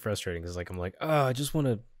 It's very frustrating because like I'm like, oh, I just want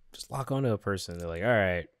to just lock onto a person. They're like, all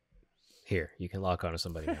right, here you can lock onto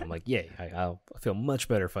somebody now. I'm like, yay! I feel much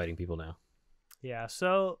better fighting people now. Yeah.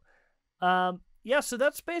 So, yeah. So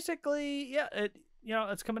that's basically it. You know,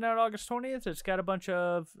 it's coming out August 20th. It's got a bunch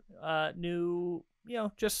of new, you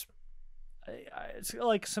know, just it's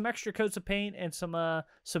like some extra coats of paint and some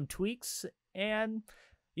tweaks. And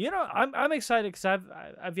you know, I'm excited because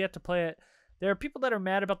I've yet to play it. There are people that are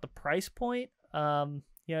mad about the price point. You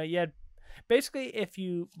know, you had basically if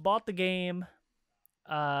you bought the game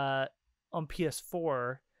on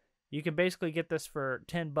PS4, you can basically get this for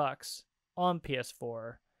 $10 on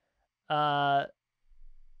PS4.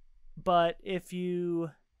 But if you...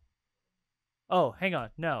 Oh, hang on.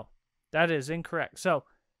 No, that is incorrect. So,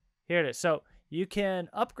 here it is. So, you can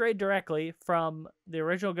upgrade directly from the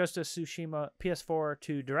original Ghost of Tsushima PS4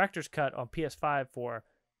 to Director's Cut on PS5 for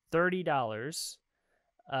 $30.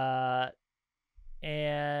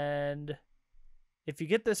 And if you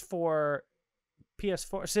get this for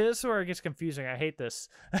PS4, see, this is where it gets confusing. I hate this.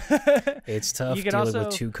 It's tough You can dealing also,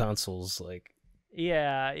 with two consoles. Like,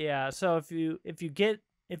 yeah. So if you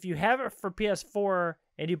have it for PS4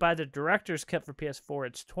 and you buy the director's cut for PS4,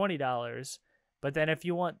 it's $20. But then if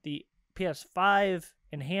you want the PS5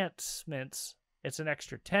 enhancements, it's an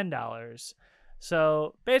extra $10.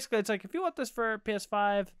 So basically, it's like if you want this for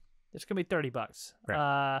PS5, it's gonna be $30.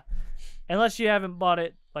 Right. Unless you haven't bought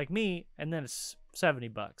it like me, and then it's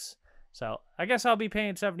 $70. So I guess I'll be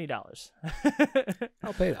paying $70.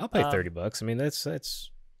 I'll pay $30. I mean, that's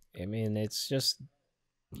I mean, it's just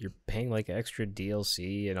you're paying like extra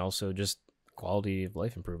DLC and also just quality of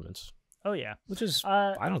life improvements. Oh yeah, which is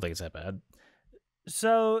I don't think it's that bad.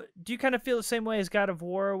 So do you kind of feel the same way as God of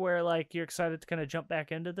War, where like you're excited to kind of jump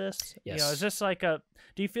back into this? Yes. You know, is this like do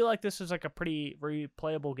you feel like this is like a pretty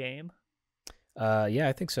replayable game? Yeah,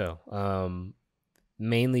 I think so.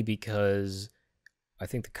 Mainly because I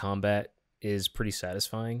think the combat is pretty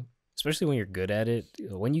satisfying, especially when you're good at it.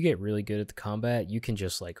 When you get really good at the combat, you can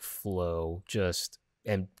just like flow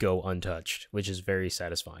and go untouched, which is very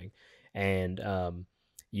satisfying. And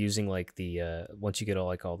using like the once you get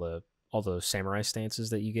all the samurai stances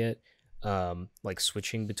that you get, like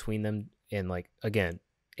switching between them, and like again,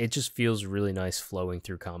 it just feels really nice flowing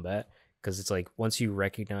through combat, because it's like once you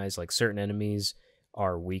recognize like certain enemies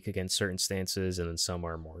are weak against certain stances and then some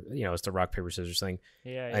are more, you know, it's the rock paper scissors thing.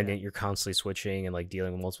 Yeah. And then you're constantly switching and like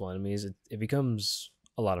dealing with multiple enemies. It becomes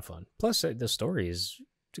a lot of fun. Plus the story it's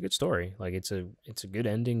a good story. Like it's a good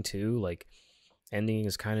ending too. Like ending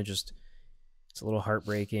is kind of just, it's a little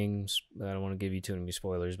heartbreaking. I don't want to give you too many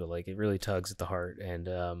spoilers, but like it really tugs at the heart. And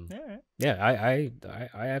yeah, I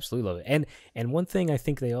absolutely love it. And one thing I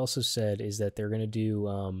think they also said is that they're gonna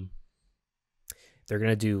do they're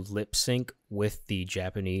gonna do lip sync with the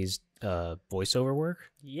Japanese voiceover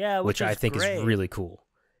work. Yeah, which I think great. is really cool.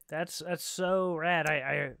 That's so rad.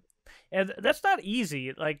 And that's not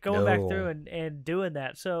easy. Like going back through and doing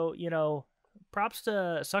that. So props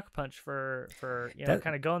to Sucker Punch for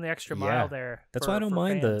kind of going the extra mile there. That's why I don't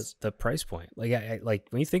mind the price point. Like I like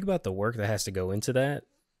when you think about the work that has to go into that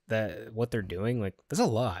what they're doing, like that's a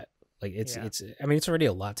lot. Like it's I mean it's already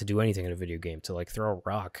a lot to do anything in a video game. To like throw a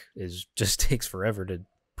rock just takes forever to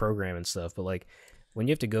program and stuff. But like when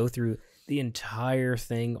you have to go through the entire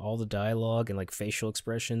thing, all the dialogue and like facial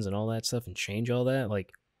expressions and all that stuff and change all that,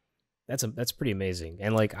 like that's pretty amazing.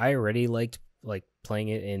 And like I already liked like playing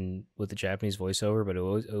it in with the Japanese voiceover, but it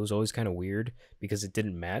was always kind of weird because it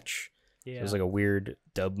didn't match. Yeah. It was like a weird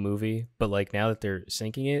dub movie. But like now that they're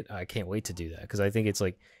syncing it, I can't wait to do that because I think it's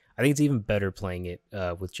even better playing it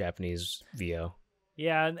with Japanese VO.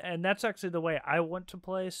 Yeah, and that's actually the way I want to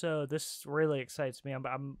play. So this really excites me.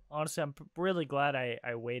 I'm honestly really glad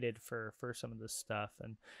I waited for some of this stuff.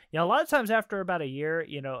 And a lot of times after about a year,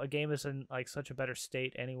 a game is in like such a better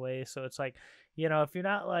state anyway. So it's like, if you're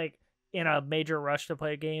not like in a major rush to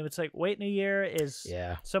play a game, it's like waiting a year is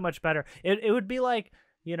so much better. It would be like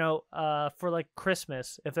for like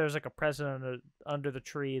Christmas, if there's like a present under the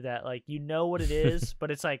tree that like what it is, but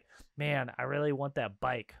it's like, man, I really want that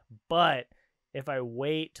bike, but if I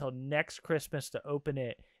wait till next Christmas to open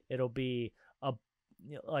it, it'll be a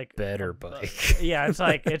like better bike. Yeah, it's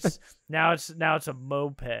like it's now it's a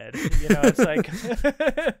moped. It's like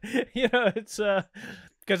it's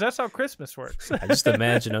because that's how Christmas works. I just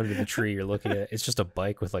imagine under the tree you're looking at it's just a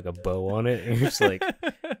bike with like a bow on it, and you're just like,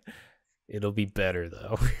 it'll be better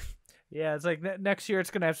though. Yeah, it's like next year it's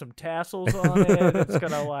gonna have some tassels on it. It's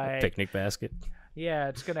gonna like picnic basket. Yeah,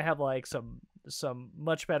 it's gonna have like some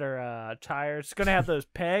much better tires. It's gonna have those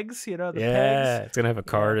pegs, the pegs. It's gonna have a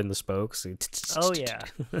card in the spokes. Oh yeah.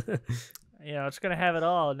 It's gonna have it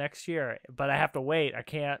all next year, but I have to wait. I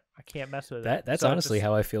can't mess with it. That's honestly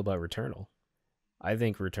how I feel about Returnal. I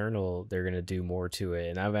think Returnal, they're gonna do more to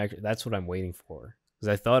it, and that's what I'm waiting for.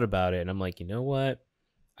 Because I thought about it, and I'm like, you know what?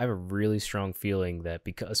 I have a really strong feeling that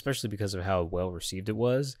especially because of how well received it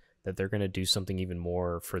was, that they're gonna do something even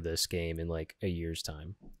more for this game in like a year's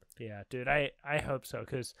time. Yeah, dude, I hope so,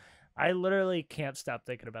 because I literally can't stop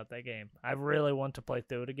thinking about that game. I really want to play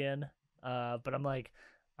through it again, but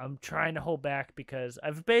I'm trying to hold back because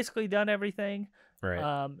I've basically done everything.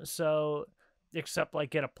 Right. So except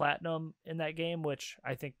like get a platinum in that game, which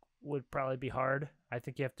I think would probably be hard. I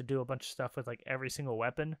think you have to do a bunch of stuff with like every single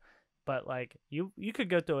weapon. But like you could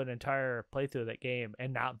go through an entire playthrough of that game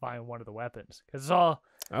and not buying one of the weapons because it's all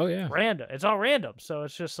random. It's all random, so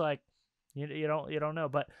it's just like you don't know.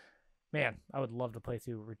 But man, I would love to play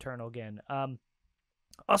through Returnal again.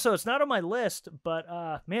 Also, it's not on my list, but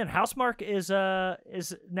man, Housemarque is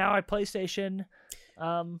now a PlayStation.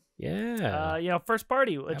 First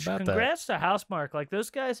party. Which congrats to Housemarque. Like those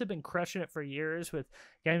guys have been crushing it for years with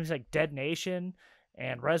games like Dead Nation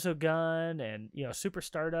and Resogun and Super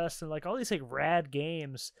Stardust and like all these like rad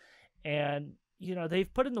games, and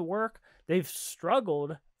they've put in the work. They've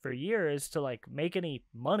struggled for years to like make any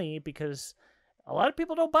money because a lot of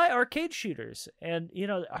people don't buy arcade shooters, and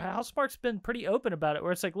Housemarque's been pretty open about it,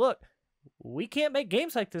 where it's like, look, we can't make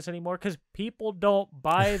games like this anymore because people don't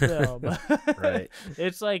buy them. Right.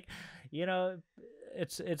 It's like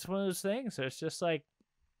it's one of those things. So it's just like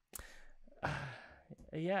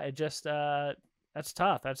it just that's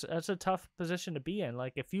tough. That's a tough position to be in.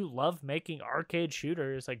 Like if you love making arcade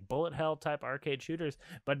shooters, like bullet hell type arcade shooters,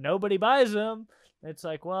 but nobody buys them, it's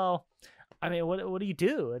like, well, I mean, what do you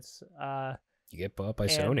do? It's you get bought by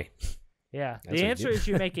Sony. Yeah, the answer is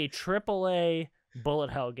you make a AAA bullet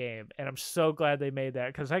hell game, and I'm so glad they made that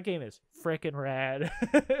because that game is freaking rad.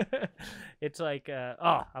 It's like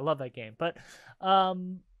I love that game. But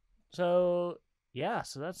so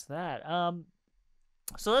that's that.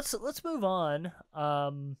 So let's move on.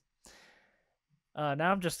 Now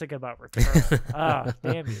I'm just thinking about Returnal.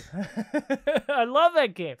 Damn you. I love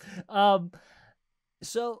that game.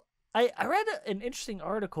 So I read an interesting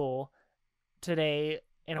article today,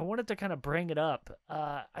 and I wanted to kind of bring it up.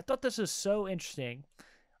 I thought this is so interesting.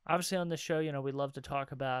 Obviously on the show, we love to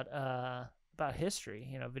talk about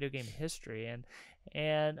history, video game history,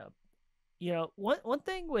 and one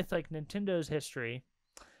thing with like Nintendo's history,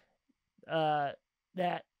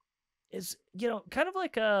 that is, kind of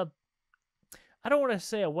like I don't want to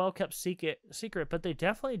say a well-kept secret, but they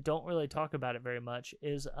definitely don't really talk about it very much,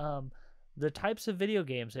 is the types of video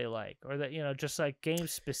games they like, or that, just like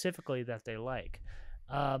games specifically that they like.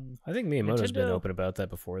 I think Miyamoto's been open about that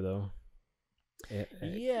before, though.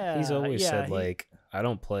 Yeah. He's always said, like, I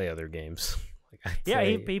don't play other games. Like, I Yeah,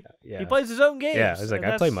 play, he plays his own games. Yeah, I was like,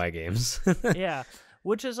 I play my games. Yeah,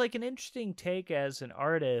 which is like an interesting take as an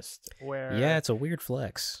artist. Where Yeah, it's a weird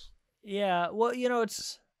flex. yeah, well,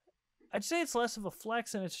 I'd say it's less of a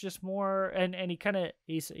flex, and it's just more. And he kind of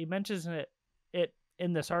he mentions it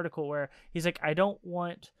in this article where he's like, I don't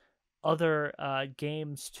want other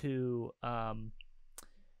games to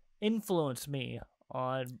influence me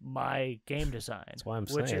on my game design. That's why I'm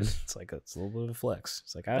saying it's like it's a little bit of a flex.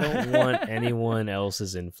 It's like I don't want anyone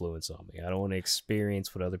else's influence on me. I don't want to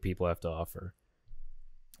experience what other people have to offer.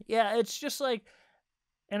 Yeah, it's just like,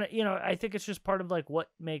 and I think it's just part of like what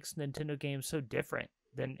makes Nintendo games so different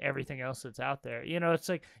than everything else that's out there. It's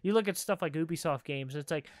like you look at stuff like Ubisoft games. It's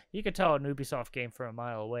like you could tell an Ubisoft game from a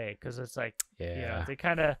mile away because it's like they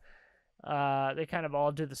kind of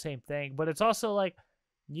all do the same thing. But it's also like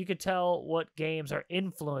you could tell what games are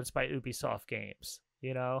influenced by Ubisoft games.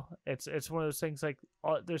 It's one of those things like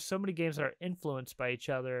there's so many games that are influenced by each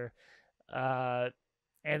other, and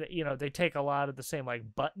they take a lot of the same like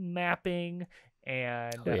button mapping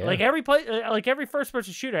and like every first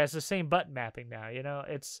person shooter has the same button mapping now.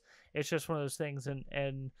 It's just one of those things,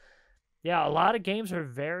 and yeah, a lot of games are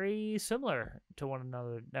very similar to one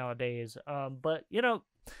another nowadays. But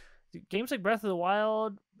games like Breath of the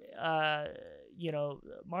Wild, Mario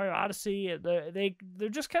Odyssey, they're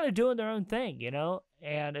just kind of doing their own thing,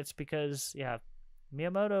 and it's because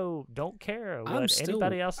Miyamoto don't care what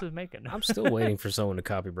anybody else is making. I'm still waiting for someone to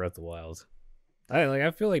copy Breath of the Wild.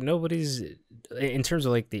 I feel like nobody's, in terms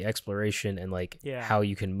of like the exploration and like how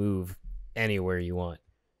you can move anywhere you want.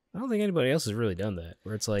 I don't think anybody else has really done that.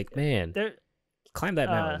 Where it's like, man, climb that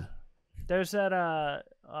mountain. There's that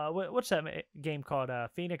what's that game called?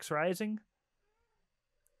 Phoenix Rising.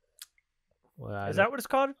 Well, is that what it's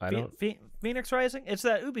called? Phoenix Rising. It's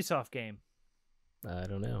that Ubisoft game. I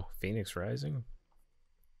don't know. Phoenix Rising.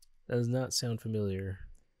 That does not sound familiar.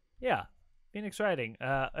 Yeah. Phoenix Rising,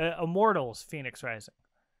 Immortals, Phoenix Rising.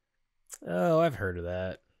 Oh, I've heard of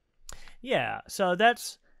that. Yeah, so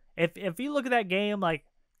that's if you look at that game, like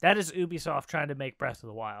that is Ubisoft trying to make Breath of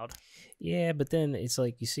the Wild. Yeah, but then it's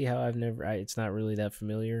like you see how it's not really that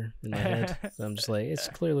familiar in my head. So I'm just like, it's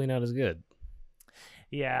clearly not as good.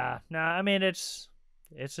 Yeah, no, I mean it's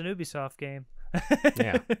an Ubisoft game.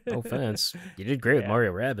 Yeah, no offense. You did great with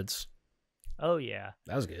Mario Rabbids. Oh yeah,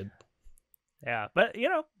 that was good. Yeah, but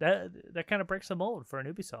that kind of breaks the mold for an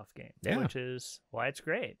Ubisoft game, which is why it's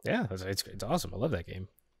great. Yeah, it's awesome. I love that game.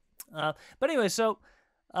 But anyway, so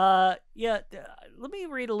let me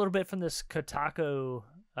read a little bit from this Kotaku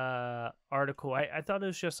article. I thought it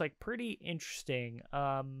was just like pretty interesting.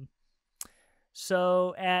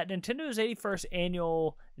 So at Nintendo's 81st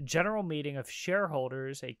annual general meeting of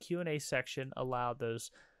shareholders, a Q&A section allowed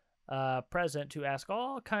those present to ask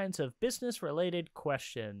all kinds of business-related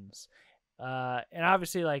questions. And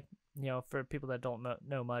obviously, like, for people that don't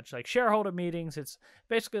know much, like shareholder meetings, it's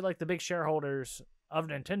basically like the big shareholders of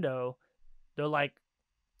Nintendo. They're like,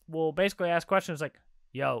 will basically ask questions like,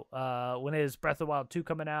 yo, when is Breath of the Wild 2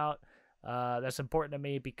 coming out? That's important to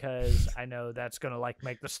me because I know that's going to like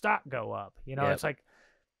make the stock go up. It's like,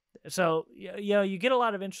 so, you get a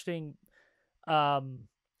lot of interesting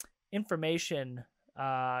information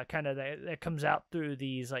kind of that comes out through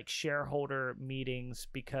these like shareholder meetings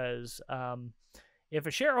because if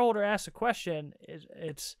a shareholder asks a question,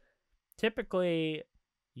 it's typically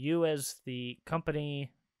you as the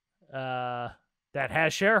company that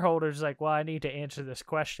has shareholders like, well, I need to answer this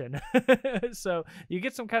question. So you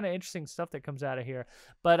get some kind of interesting stuff that comes out of here.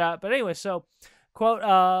 But anyway, so quote,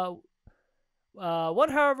 one,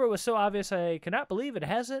 however, was so obvious I cannot believe it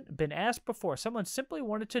hasn't been asked before. Someone simply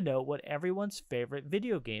wanted to know what everyone's favorite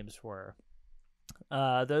video games were.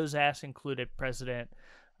 Those asked included President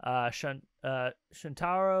Shuntaro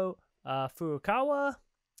Furukawa.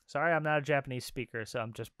 Sorry, I'm not a Japanese speaker, so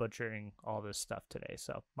I'm just butchering all this stuff today.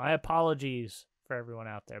 So my apologies for everyone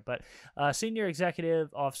out there. But Senior Executive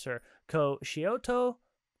Officer Ko Shiota,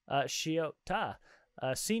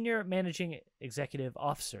 Senior Managing Executive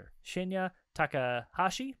Officer Shinya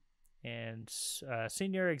Takahashi, and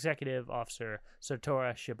Senior Executive Officer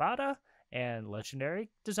Satoru Shibata, and Legendary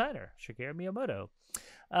Designer Shigeru Miyamoto.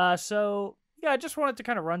 So I just wanted to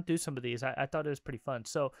kind of run through some of these. I thought it was pretty fun.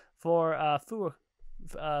 So for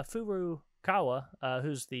Furukawa,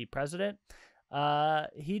 who's the president,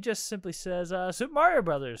 he just simply says, Super Mario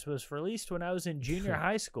Brothers was released when I was in junior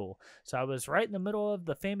high school, so I was right in the middle of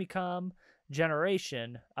the Famicom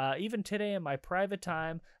generation. Even today in my private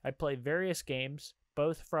time, I play various games,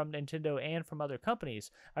 both from Nintendo and from other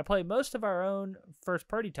companies. I play most of our own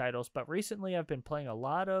first-party titles, but recently I've been playing a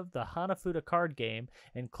lot of the Hanafuda card game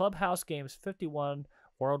and Clubhouse Games 51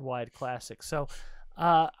 worldwide classic. So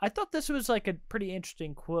I thought this was like a pretty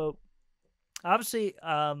interesting quote. Obviously,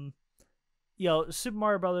 Super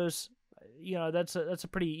Mario Brothers, that's a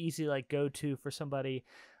pretty easy like go to for somebody.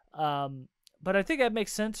 But I think that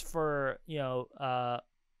makes sense for for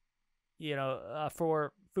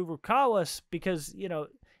Furukawa, because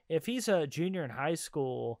if he's a junior in high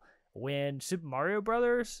school when Super Mario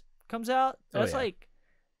Brothers comes out, that's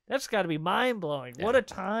that's got to be mind blowing. Yeah. What a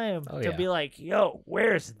time to be like, yo,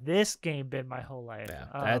 where's this game been my whole life? Yeah,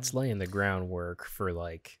 that's laying the groundwork for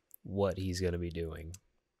like what he's gonna be doing.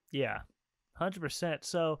 Yeah, 100%.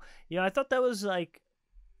 So I thought that was like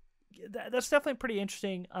that's definitely pretty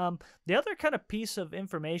interesting. The other kind of piece of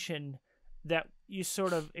information that you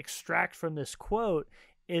sort of extract from this quote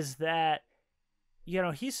is that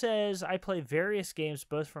he says, I play various games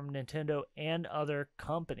both from Nintendo and other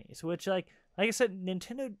companies, which like I said,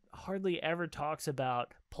 Nintendo hardly ever talks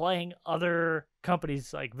about playing other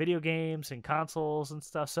companies like video games and consoles and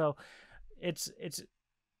stuff. So it's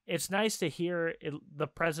nice to hear the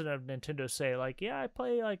president of Nintendo say like, yeah, I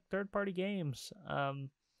play like third-party games.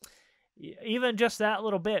 Even just that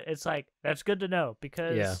little bit, it's like, that's good to know,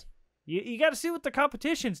 because you got to see what the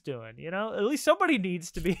competition's doing, at least somebody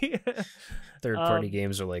needs to be. Third-party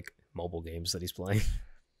games are like mobile games that he's playing.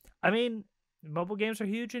 I mean, mobile games are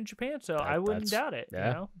huge in Japan, so I wouldn't doubt it.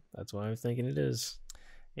 Yeah, that's why I'm thinking it is.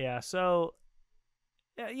 Yeah, so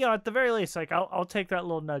at the very least, like I'll take that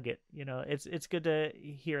little nugget. It's good to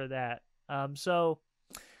hear that. So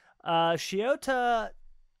Shiota,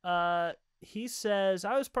 he says,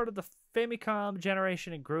 I was part of the Famicom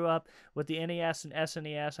generation and grew up with the NES and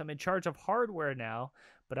SNES. I'm in charge of hardware now,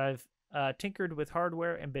 but I've tinkered with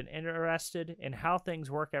hardware and been interested in how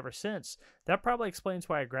things work ever since. That probably explains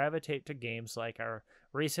why I gravitate to games like our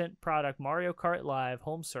recent product, Mario Kart Live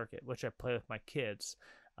Home Circuit, which I play with my kids.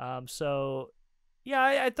 So yeah,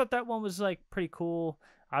 I thought that one was like pretty cool.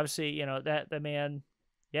 Obviously, that the man,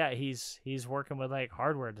 yeah, he's working with like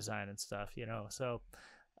hardware design and stuff, so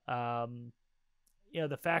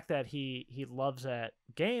the fact that he loves that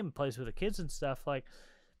game, plays with the kids and stuff, like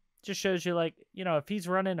just shows you like, if he's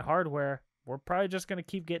running hardware, we're probably just going to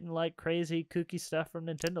keep getting like crazy kooky stuff from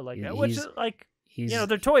Nintendo like that, which is like,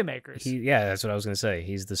 they're toy makers. That's what I was going to say.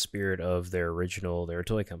 He's the spirit of their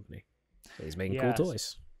toy company. He's making cool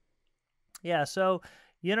toys. Yeah. So,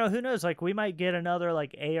 who knows, like we might get another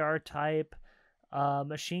like AR type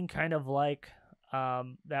machine, kind of like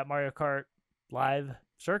that Mario Kart Live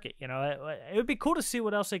circuit. It would be cool to see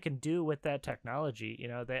what else they can do with that technology.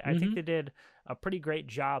 I think they did a pretty great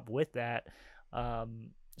job with that.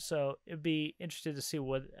 So it'd be interesting to see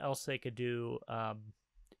what else they could do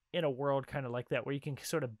in a world kind of like that, where you can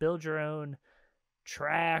sort of build your own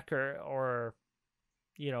track or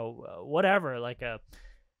whatever, like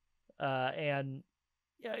and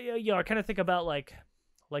I kind of think about like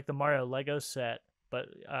the Mario Lego set, but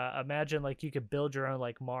imagine like you could build your own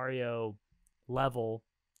like Mario level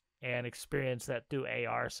and experience that through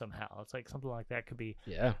AR somehow. It's like something like that could be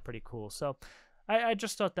pretty cool. So I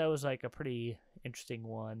just thought that was like a pretty interesting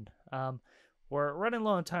one. We're running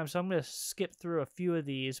low on time, so I'm going to skip through a few of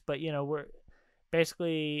these, but we're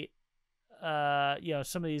basically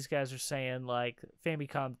some of these guys are saying like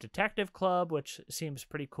Famicom Detective Club, which seems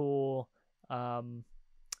pretty cool. That's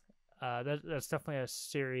definitely a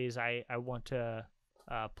series I want to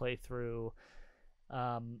play through.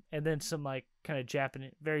 And then some like kind of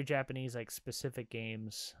very Japanese like specific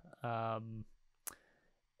games.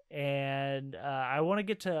 And I want to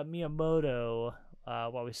get to Miyamoto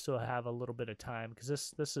while we still have a little bit of time,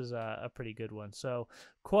 because this is a pretty good one. So,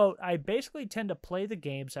 quote, I basically tend to play the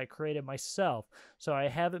games I created myself, so I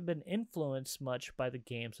haven't been influenced much by the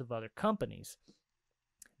games of other companies.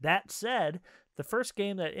 That said, the first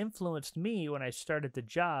game that influenced me when I started the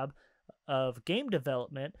job of game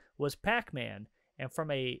development was Pac-Man. And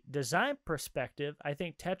from a design perspective, I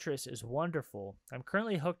think Tetris is wonderful. I'm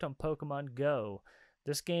currently hooked on Pokemon Go.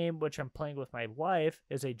 This game, which I'm playing with my wife,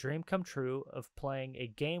 is a dream come true of playing a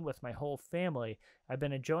game with my whole family. I've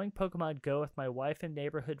been enjoying Pokemon Go with my wife and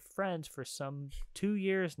neighborhood friends for some 2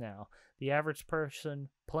 years now. The average person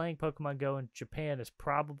playing Pokemon Go in Japan is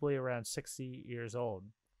probably around 60 years old.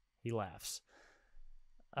 He laughs.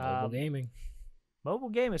 Mobile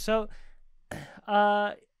gaming. So,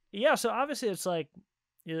 so obviously it's like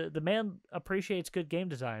the man appreciates good game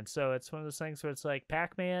design. So it's one of those things where it's like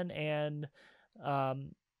Pac-Man and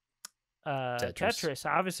Tetris.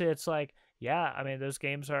 Obviously it's like, I mean, those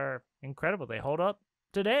games are incredible. They hold up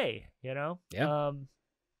today, Yeah.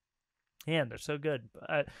 And they're so good.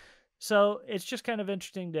 So it's just kind of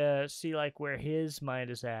interesting to see like where his mind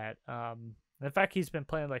is at. The fact he's been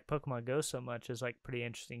playing like Pokemon Go so much is like pretty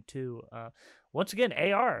interesting too. Once again,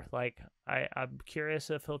 AR. Like I'm curious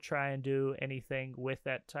if he'll try and do anything with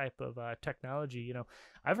that type of technology. You know,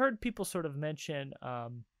 I've heard people sort of mention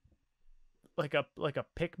like a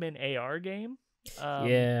Pikmin AR game.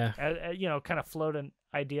 Yeah. You know, kind of float an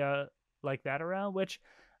idea like that around, which,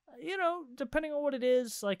 you know, depending on what it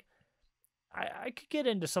is, like I could get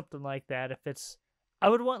into something like that if it's. I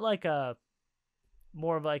would want like a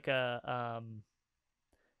more of like a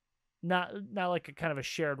not like a kind of a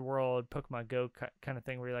shared world Pokemon Go kind of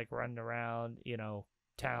thing where you're like running around, you know,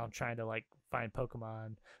 town trying to like find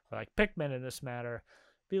Pokemon, or like Pikmin in this matter.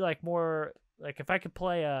 Be like more like if I could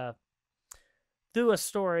play through a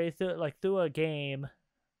story, through a game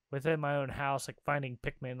within my own house, like finding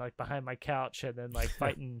Pikmin like behind my couch and then like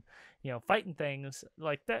fighting, you know, fighting things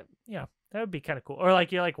like that. You know, that would be kind of cool. Or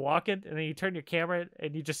like you're like walking and then you turn your camera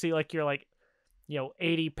and you just see like you're like, you know,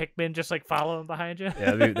 80 Pikmin just like following behind you.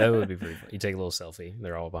 Yeah, that would be pretty fun. You take a little selfie,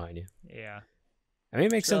 they're all behind you. Yeah. I mean,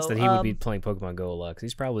 it makes sense that he would be playing Pokemon Go a lot, because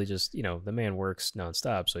he's probably just, you know, the man works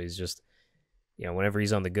nonstop, so he's just, you know, whenever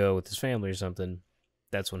he's on the go with his family or something,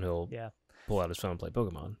 that's when he'll pull out his phone and play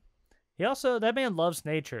Pokemon. He also, that man loves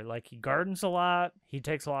nature. Like, he gardens a lot. He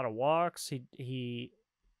takes a lot of walks. He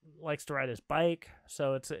likes to ride his bike.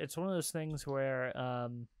 So it's one of those things where I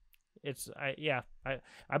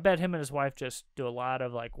bet him and his wife just do a lot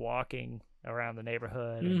of like walking around the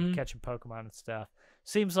neighborhood and catching Pokemon and stuff.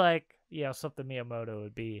 Seems like, you know, something Miyamoto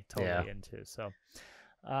would be totally into. So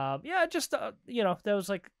just you know, that was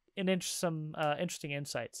like some interesting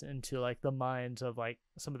insights into like the minds of like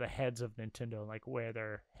some of the heads of Nintendo and like where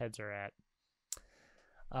their heads are at.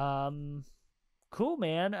 Cool,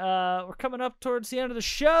 man. We're coming up towards the end of the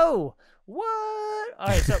show. What? All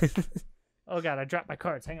right, so oh god, I dropped my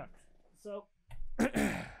cards. Hang on. So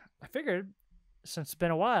I figured, since it's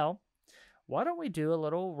been a while, why don't we do a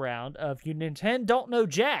little round of You Nintendo Don't Know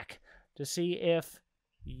Jack to see if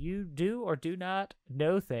you do or do not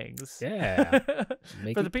know things. Yeah.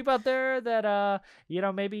 For the people out there that you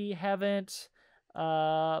know, maybe haven't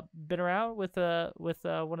been around with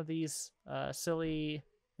one of these silly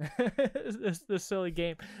this silly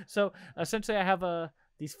game. So essentially I have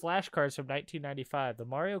these flashcards from 1995, the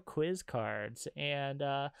Mario quiz cards, and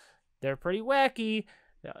they're pretty wacky.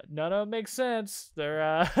 None of them make sense.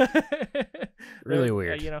 They're really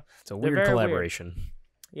weird. You know, it's a weird collaboration. Weird.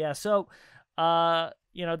 Yeah. So,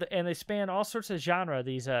 you know, and they span all sorts of genre.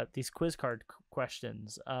 These quiz card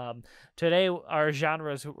questions. Today, our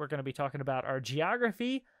genres we're going to be talking about are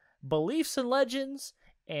geography, beliefs and legends,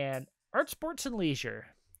 and art, sports, and leisure.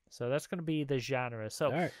 So that's going to be the genre. So,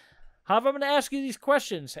 all right. Hav, I'm going to ask you these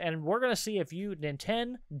questions, and we're going to see if you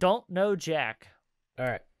Nintendo don't know Jack. All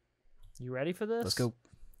right. You ready for this? Let's go.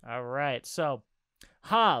 All right. So,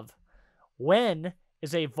 Hav, when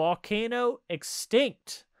is a volcano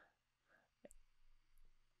extinct?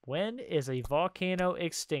 When is a volcano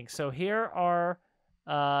extinct? So here are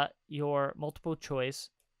your multiple choice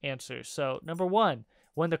answers. So number 1,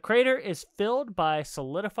 when the crater is filled by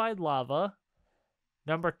solidified lava.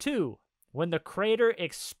 Number 2, when the crater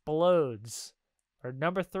explodes. Or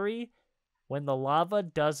number 3, when the lava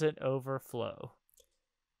doesn't overflow.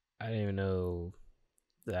 I didn't even know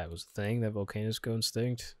that was a thing, that volcanoes go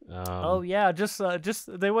extinct. Oh yeah, just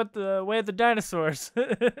they went the way of the dinosaurs.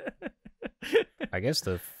 I guess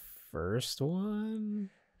the first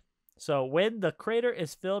one. So when the crater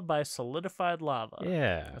is filled by solidified lava.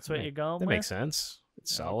 Yeah, that's what you're going with. That makes sense.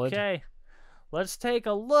 It's solid. Okay, let's take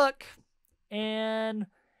a look, and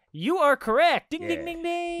you are correct. Ding ding ding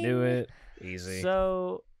ding. Knew it. Easy.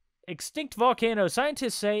 So, extinct volcano.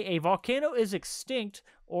 Scientists say a volcano is extinct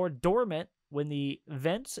or dormant when the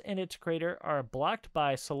vents in its crater are blocked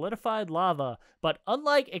by solidified lava. But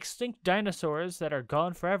unlike extinct dinosaurs that are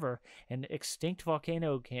gone forever, an extinct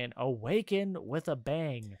volcano can awaken with a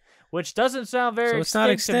bang, which doesn't sound very extinct. So it's not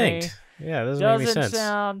extinct. To me. Yeah, it doesn't make any sense. Doesn't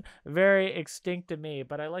sound very extinct to me,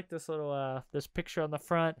 but I like this little this picture on the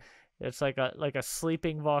front. It's like a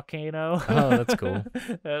sleeping volcano. Oh, that's cool.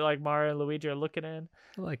 Like Mario and Luigi are looking in.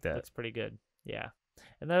 I like that. That's pretty good. Yeah.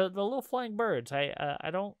 And the little flying birds. I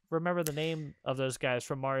don't remember the name of those guys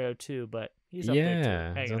from Mario 2, but he's up there too.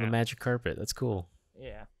 Yeah, he's on the magic carpet. That's cool.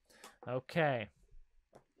 Yeah. Okay.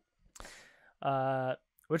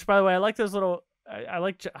 Which, by the way, I like those little. I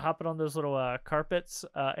like hopping on those little carpets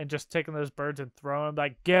and just taking those birds and throwing them.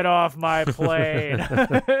 Like, get off my plane!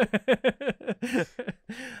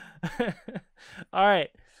 All right.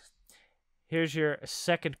 Here's your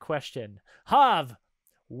second question, Hav.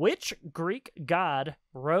 Which Greek god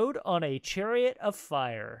rode on a chariot of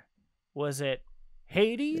fire? Was it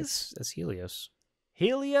Hades? That's Helios.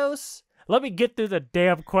 Helios? Let me get through the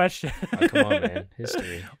damn question. Oh, come on, man.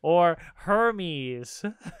 History. Or Hermes?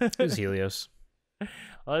 Who's Helios?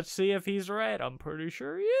 Let's see if he's right. I'm pretty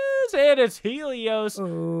sure he is. And it's Helios.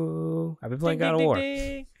 Oh, I've been playing Ding, God of ding, War. ding,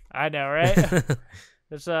 ding. I know, right?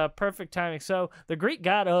 It's perfect timing. So the Greek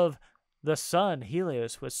god of the sun,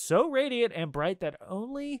 Helios, was so radiant and bright that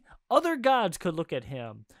only other gods could look at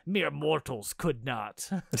him. Mere mortals could not.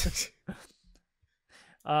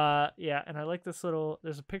 Yeah, and I like this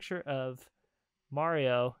there's a picture of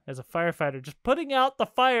Mario as a firefighter just putting out the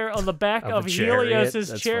fire on the back of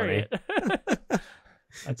Helios's chariot.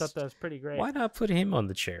 I thought that was pretty great. Why not put him on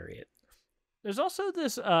the chariot? There's also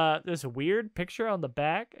this weird picture on the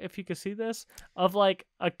back, if you can see this, of like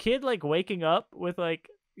a kid like waking up with like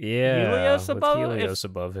Helios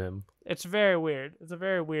above him. It's very weird. It's a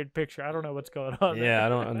very weird picture. I don't know what's going on. Yeah, there. I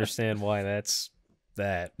don't understand why that's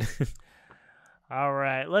that. All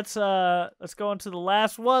right, let's go on to the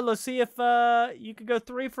last one. Let's see if you can go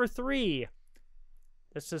 3 for 3.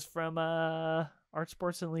 This is from Art,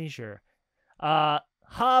 Sports, and Leisure.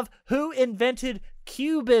 Hav, who invented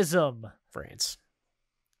Cubism? France.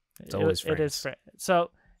 It's always France. It is France.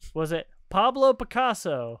 So, was it Pablo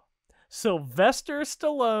Picasso, Sylvester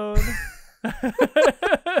Stallone,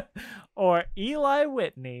 or Eli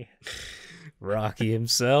Whitney? Rocky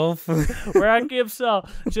himself. Rocky himself.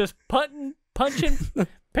 Just punching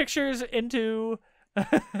pictures into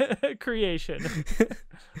creation.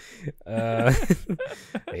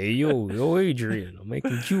 Hey, yo, Adrian, I'm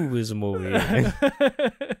making cubism over here.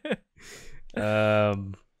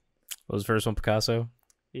 What was the first one, Picasso?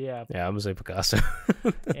 Yeah. Yeah, I'm going to say Picasso.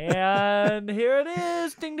 And here it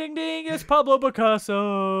is. Ding, ding, ding. It's Pablo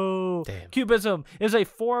Picasso. Damn. Cubism is a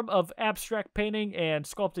form of abstract painting and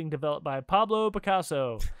sculpting developed by Pablo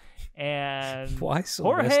Picasso. And why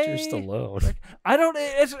Sylvester Stallone? I don't.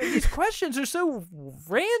 These questions are so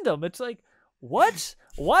random. It's like, what?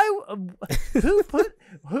 Why?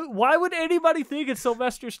 Why would anybody think it's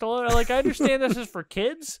Sylvester Stallone? Like, I understand this is for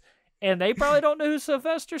kids, and they probably don't know who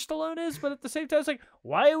Sylvester Stallone is. But at the same time, it's like,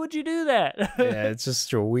 why would you do that? Yeah, it's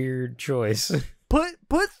just a weird choice.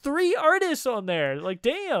 Put 3 artists on there. Like,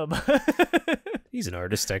 damn. He's an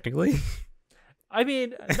artist, technically. I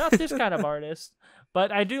mean, not this kind of artist.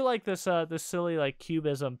 But I do like this this silly like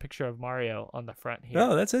cubism picture of Mario on the front here.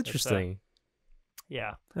 Oh, that's interesting.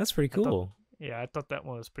 Yeah. That's pretty cool. I thought that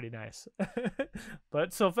one was pretty nice.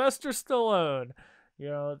 But Sylvester Stallone, you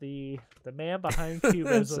know, the man behind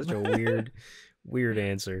cubism. Such a weird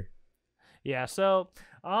answer. Yeah, so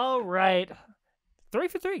all right. 3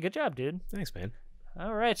 for 3. Good job, dude. Thanks, man.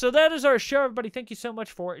 All right. So that is our show, everybody. Thank you so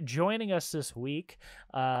much for joining us this week.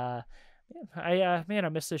 I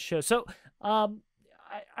missed this show. So,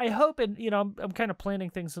 I hope, and you know, I'm kind of planning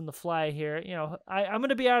things on the fly here. You know, I'm going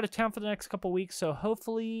to be out of town for the next couple weeks, so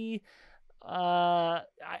hopefully, I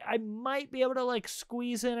might be able to like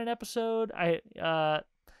squeeze in an episode.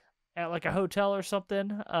 At like a hotel or something,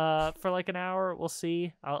 for like an hour. We'll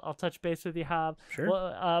see. I'll touch base with you, Hav. Sure.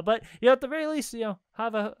 Well, but you know, at the very least, you know,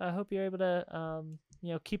 Hav, I hope you're able to,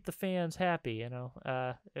 you know, keep the fans happy, you know,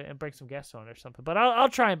 and bring some guests on or something. But I'll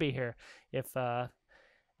try and be here if. But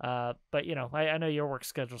you know, I know your work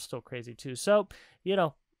schedule's still crazy too. So, you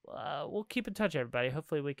know, we'll keep in touch, everybody.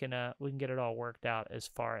 Hopefully we can get it all worked out as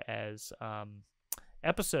far as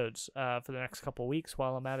episodes for the next couple weeks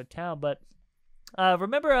while I'm out of town. But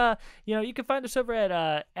remember, you know, you can find us over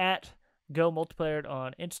at Go Multiplayer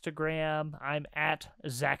on Instagram. I'm at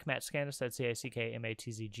ZachMatzGanis. That's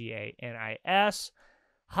ZACKMATZGANIS.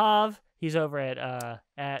 Hav, he's over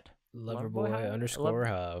at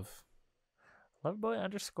Loverboy_Hav.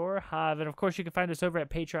 Loverboy_Hav. And of course, you can find us over at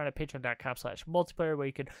Patreon at patreon.com/multiplayer, where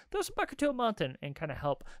you can throw some buck or two a month and kind of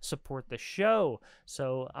help support the show.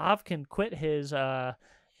 So Hav can quit his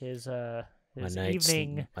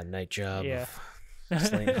evening, my night job. Yeah.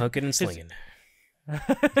 Hunking and slinging.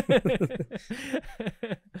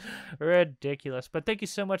 Ridiculous. But thank you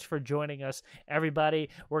so much for joining us, everybody.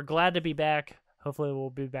 We're glad to be back. Hopefully we'll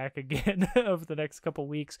be back again over the next couple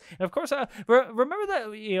weeks. And of course, remember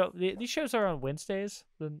that, you know, these shows are on Wednesdays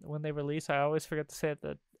when they release. I always forget to say it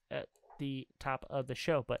at the top of the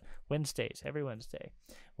show, but Wednesdays, every Wednesday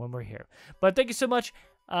when we're here. But thank you so much.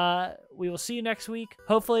 We will see you next week,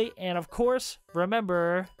 hopefully. And of course,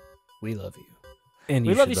 remember, we love you. And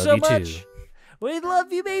we love you so much. Too. We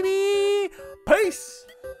love you, baby. Peace.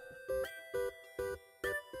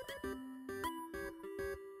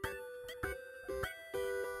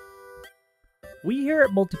 We here at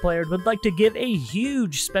Multiplayer would like to give a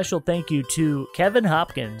huge special thank you to Kevin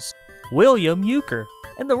Hopkins, William Euchre,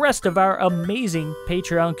 and the rest of our amazing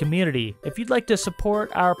Patreon community. If you'd like to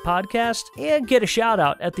support our podcast and get a shout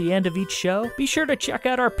out at the end of each show, be sure to check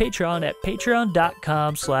out our Patreon at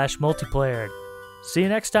patreon.com/multiplayer. See you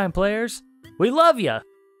next time, players. We love ya!